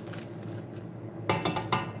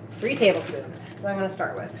 3 tablespoons. So I'm gonna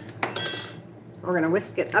start with. We're gonna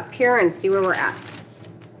whisk it up here and see where we're at.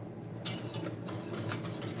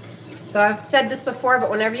 So I've said this before,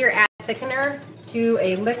 but whenever you're adding thickener to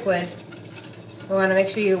a liquid, We want to make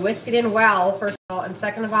sure you whisk it in well, first of all, and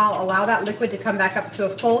second of all, allow that liquid to come back up to a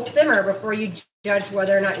full simmer before you judge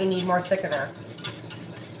whether or not you need more thickener.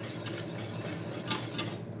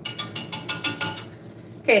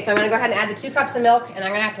 Okay, so I'm going to go ahead and add the 2 cups of milk, and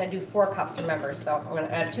I'm going to have to do 4 cups, remember. So I'm going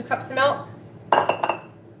to add 2 cups of milk.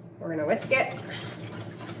 We're going to whisk it.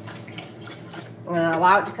 I'm going to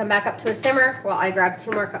allow it to come back up to a simmer while I grab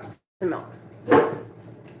 2 more cups of milk.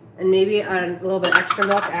 And maybe a little bit extra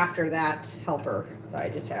milk after that helper that I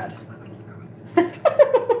just had.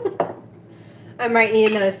 I might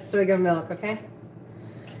need another swig of milk, okay?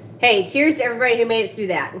 Hey, cheers to everybody who made it through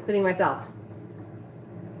that, including myself.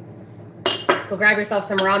 Go grab yourself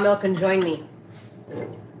some raw milk and join me.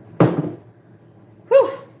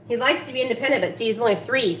 Whew. He likes to be independent, but see, he's only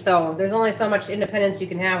 3, so there's only so much independence you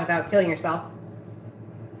can have without killing yourself.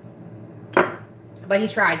 But he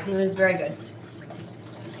tried. He was very good.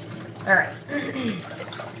 All right.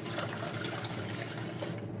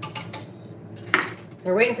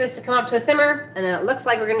 We're waiting for this to come up to a simmer, and then it looks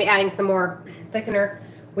like we're going to be adding some more thickener.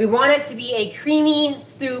 We want it to be a creamy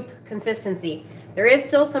soup consistency. There is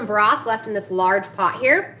still some broth left in this large pot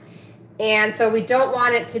here, and so we don't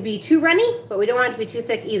want it to be too runny, but we don't want it to be too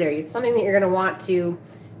thick either. It's something that you're going to want to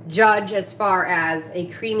judge as far as a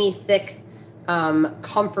creamy, thick,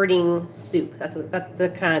 comforting soup. That's the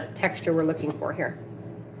kind of texture we're looking for here.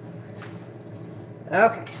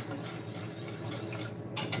 Okay.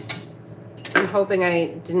 I'm hoping I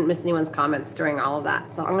didn't miss anyone's comments during all of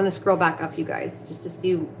that. So I'm going to scroll back up, you guys, just to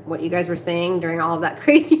see what you guys were saying during all of that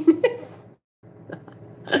craziness.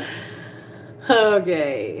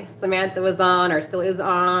 Okay. Samantha was on, or still is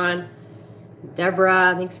on.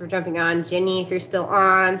 Deborah, thanks for jumping on. Jenny, if you're still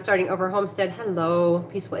on. Starting Over Homestead, hello.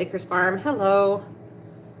 Peaceful Acres Farm, hello.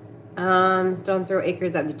 Stone Throw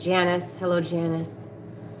Acres up. Janice, hello, Janice.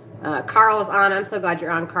 Carl's on. I'm so glad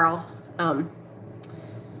you're on, Carl.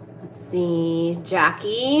 Let's see.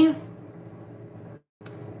 Jackie,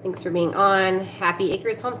 thanks for being on. Happy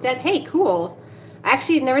Acres Homestead. Hey, cool. I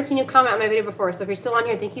actually have never seen you comment on my video before, so if you're still on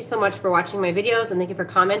here, thank you so much for watching my videos, and thank you for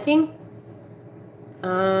commenting.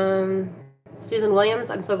 Susan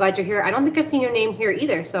Williams, I'm so glad you're here. I don't think I've seen your name here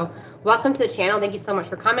either, so welcome to the channel. Thank you so much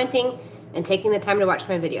for commenting and taking the time to watch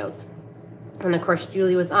my videos. And of course,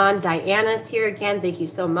 Julie was on. Diana's here again. Thank you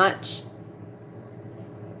so much.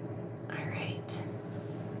 All right.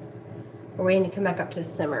 We're waiting to come back up to the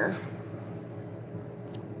simmer.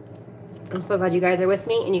 I'm so glad you guys are with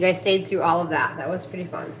me and you guys stayed through all of that. That was pretty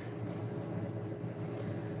fun.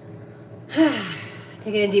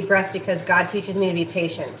 Taking a deep breath because God teaches me to be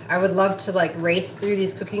patient. I would love to like race through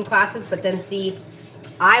these cooking classes, but then see,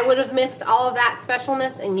 I would have missed all of that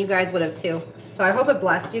specialness and you guys would have too. So I hope it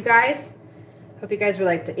blessed you guys. Hope you guys were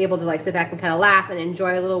like able to like sit back and kind of laugh and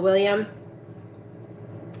enjoy a little William.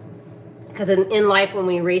 Because in life, when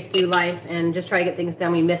we race through life and just try to get things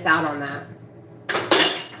done, we miss out on that.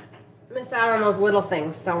 Miss out on those little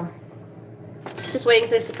things. So just waiting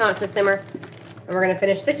for this to come up to simmer. And we're going to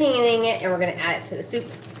finish thickening it and we're going to add it to the soup.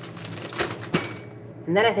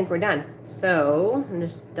 And then I think we're done. So I'm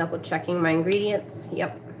just double checking my ingredients.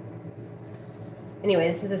 Yep.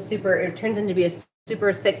 Anyway, this is a super, it turns into be a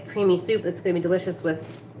super thick, creamy soup that's going to be delicious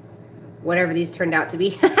with whatever these turned out to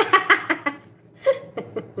be.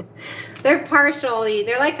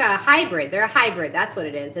 They're like a hybrid. They're a hybrid. That's what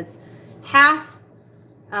it is. It's half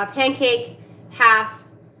pancake, half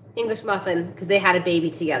English muffin, because they had a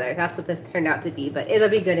baby together. That's what this turned out to be, but it'll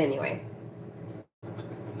be good anyway.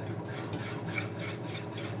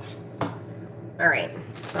 All right,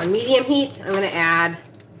 so on medium heat, I'm going to add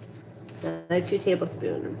another 2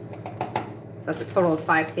 tablespoons. So that's a total of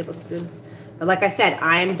 5 tablespoons. But like I said,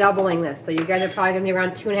 I'm doubling this, so you guys are probably going to be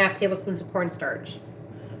around 2.5 tablespoons of cornstarch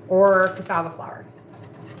or cassava flour.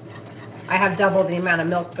 I have doubled the amount of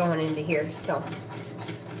milk going into here, so.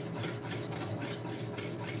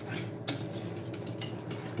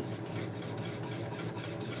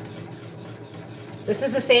 This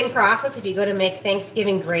is the same process if you go to make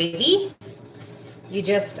Thanksgiving gravy. You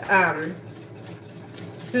just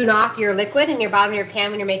spoon off your liquid in your bottom of your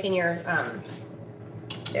pan when you're making your,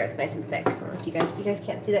 there, it's nice and thick. I don't know if you guys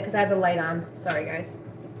can't see that because I have the light on. Sorry, guys.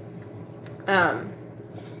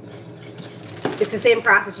 It's the same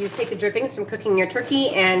process. You just take the drippings from cooking your turkey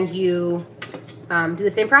and you do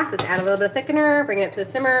the same process. Add a little bit of thickener, bring it up to a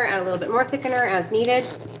simmer, add a little bit more thickener as needed.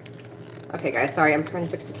 Okay, guys, sorry, I'm trying to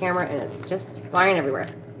fix the camera and it's just flying everywhere.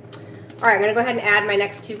 All right, I'm gonna go ahead and add my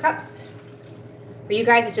next 2 cups. For you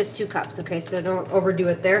guys, it's just 2 cups, okay, so don't overdo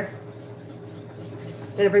it there.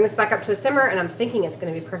 I'm gonna bring this back up to a simmer and I'm thinking it's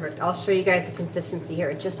gonna be perfect. I'll show you guys the consistency here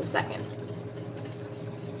in just a second.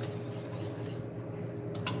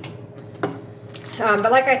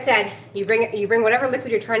 But like I said, you bring whatever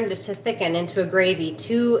liquid you're trying to thicken into a gravy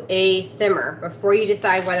to a simmer before you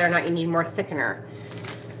decide whether or not you need more thickener.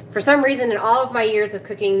 For some reason, in all of my years of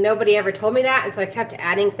cooking, nobody ever told me that, and so I kept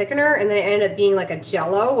adding thickener, and then it ended up being like a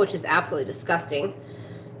jello, which is absolutely disgusting.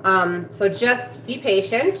 So just be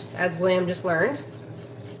patient, as William just learned.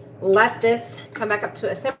 Let this come back up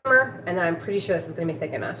to a simmer, and then I'm pretty sure this is going to be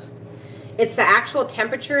thick enough. It's the actual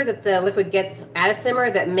temperature that the liquid gets at a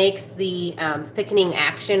simmer that makes the thickening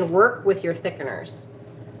action work with your thickeners.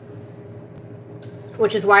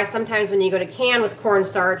 Which is why sometimes when you go to can with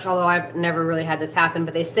cornstarch, although I've never really had this happen,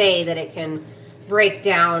 but they say that it can break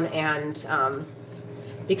down and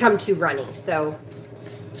become too runny. So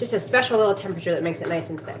it's just a special little temperature that makes it nice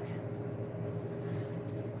and thick.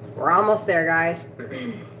 We're almost there, guys.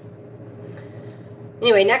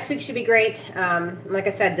 Anyway, next week should be great. Like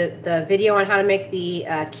I said, the video on how to make the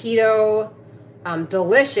keto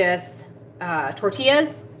delicious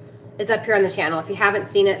tortillas is up here on the channel. If you haven't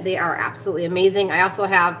seen it, they are absolutely amazing. I also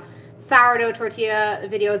have sourdough tortilla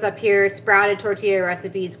videos up here, sprouted tortilla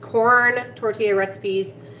recipes, corn tortilla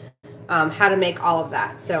recipes, how to make all of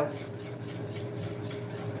that. So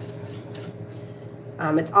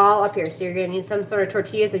it's all up here. So you're going to need some sort of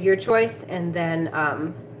tortillas of your choice, and then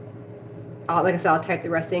like I said, I'll type the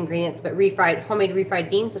rest of the ingredients, but homemade refried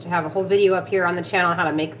beans, which I have a whole video up here on the channel on how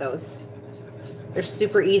to make those. They're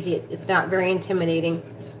super easy. It's not very intimidating.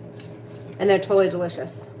 And they're totally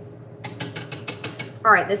delicious.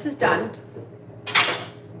 All right, this is done.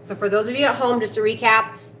 So for those of you at home, just to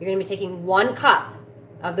recap, you're going to be taking 1 cup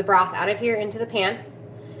of the broth out of here into the pan.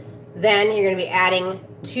 Then you're going to be adding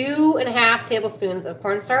 2.5 tablespoons of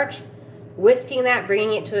cornstarch, whisking that,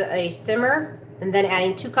 bringing it to a simmer, and then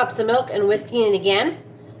adding 2 cups of milk and whisking it again,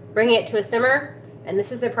 bringing it to a simmer, and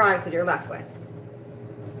this is the product that you're left with.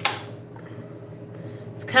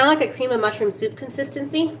 It's kind of like a cream of mushroom soup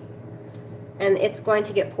consistency. And it's going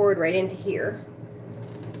to get poured right into here.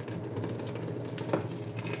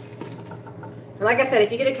 And like I said,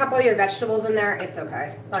 if you get a couple of your vegetables in there, it's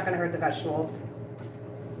okay. It's not going to hurt the vegetables.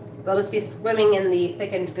 They'll just be swimming in the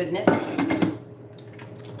thickened goodness. I'm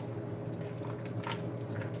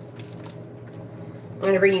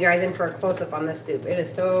going to bring you guys in for a close-up on this soup. It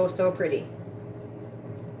is so, so pretty.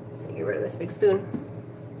 So get rid of this big spoon.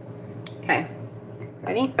 Okay.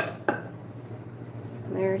 Ready?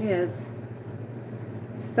 There it is.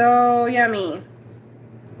 So yummy.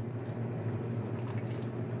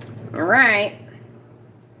 All right.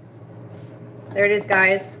 There it is,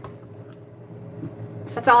 guys.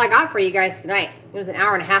 That's all I got for you guys tonight. It was an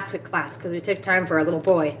 1.5 hour quick class because we took time for our little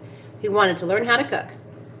boy who wanted to learn how to cook.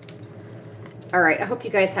 All right, I hope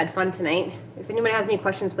you guys had fun tonight. If anybody has any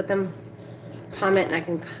questions, put them, comment,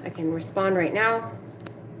 and I can respond right now.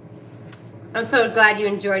 I'm so glad you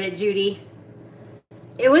enjoyed it, Judy.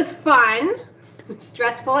 It was fun.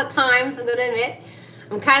 Stressful at times, I'm going to admit.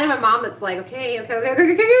 I'm kind of a mom that's like, okay.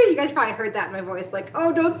 You guys probably heard that in my voice, like,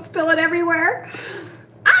 oh, don't spill it everywhere.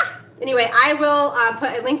 Anyway, I will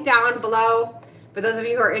put a link down below for those of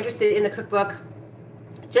you who are interested in the cookbook.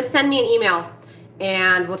 Just send me an email,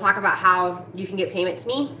 and we'll talk about how you can get payment to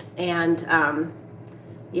me. And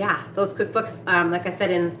yeah, those cookbooks, like I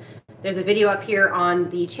said, there's a video up here on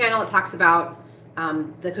the channel that talks about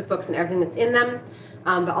the cookbooks and everything that's in them.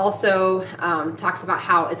 But also talks about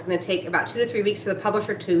how it's going to take about 2 to 3 weeks for the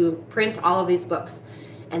publisher to print all of these books.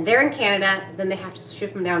 And they're in Canada, then they have to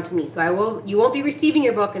ship them down to me. So you won't be receiving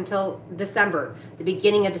your book until December, the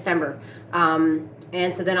beginning of December.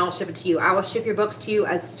 And so then I'll ship it to you. I will ship your books to you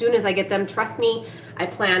as soon as I get them. Trust me, I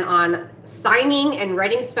plan on signing and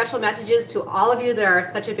writing special messages to all of you that are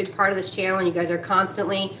such a big part of this channel, and you guys are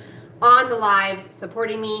constantly on the lives,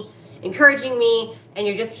 supporting me, encouraging me, and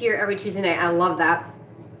you're just here every Tuesday night. I love that.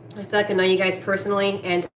 I feel like I know you guys personally,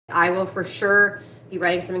 and I will for sure be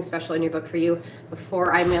writing something special in your book for you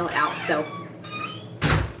before I mail it out. So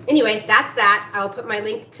anyway, that's that. I will put my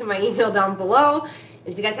link to my email down below.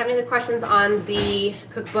 And if you guys have any other questions on the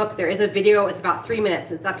cookbook, there is a video. It's about 3 minutes.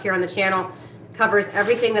 It's up here on the channel. Covers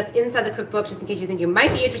everything that's inside the cookbook, just in case you think you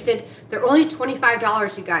might be interested. They're only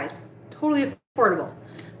 $25, you guys. Totally affordable.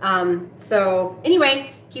 So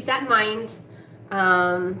anyway, keep that in mind.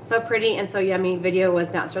 So pretty and so yummy. Video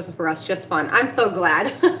was not stressful for us, just fun. I'm so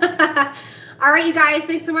glad. All right, you guys,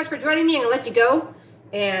 thanks so much for joining me. I'm gonna let you go,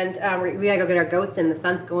 and we gotta go get our goats, and the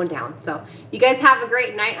sun's going down. So you guys have a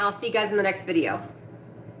great night. I'll see you guys in the next video.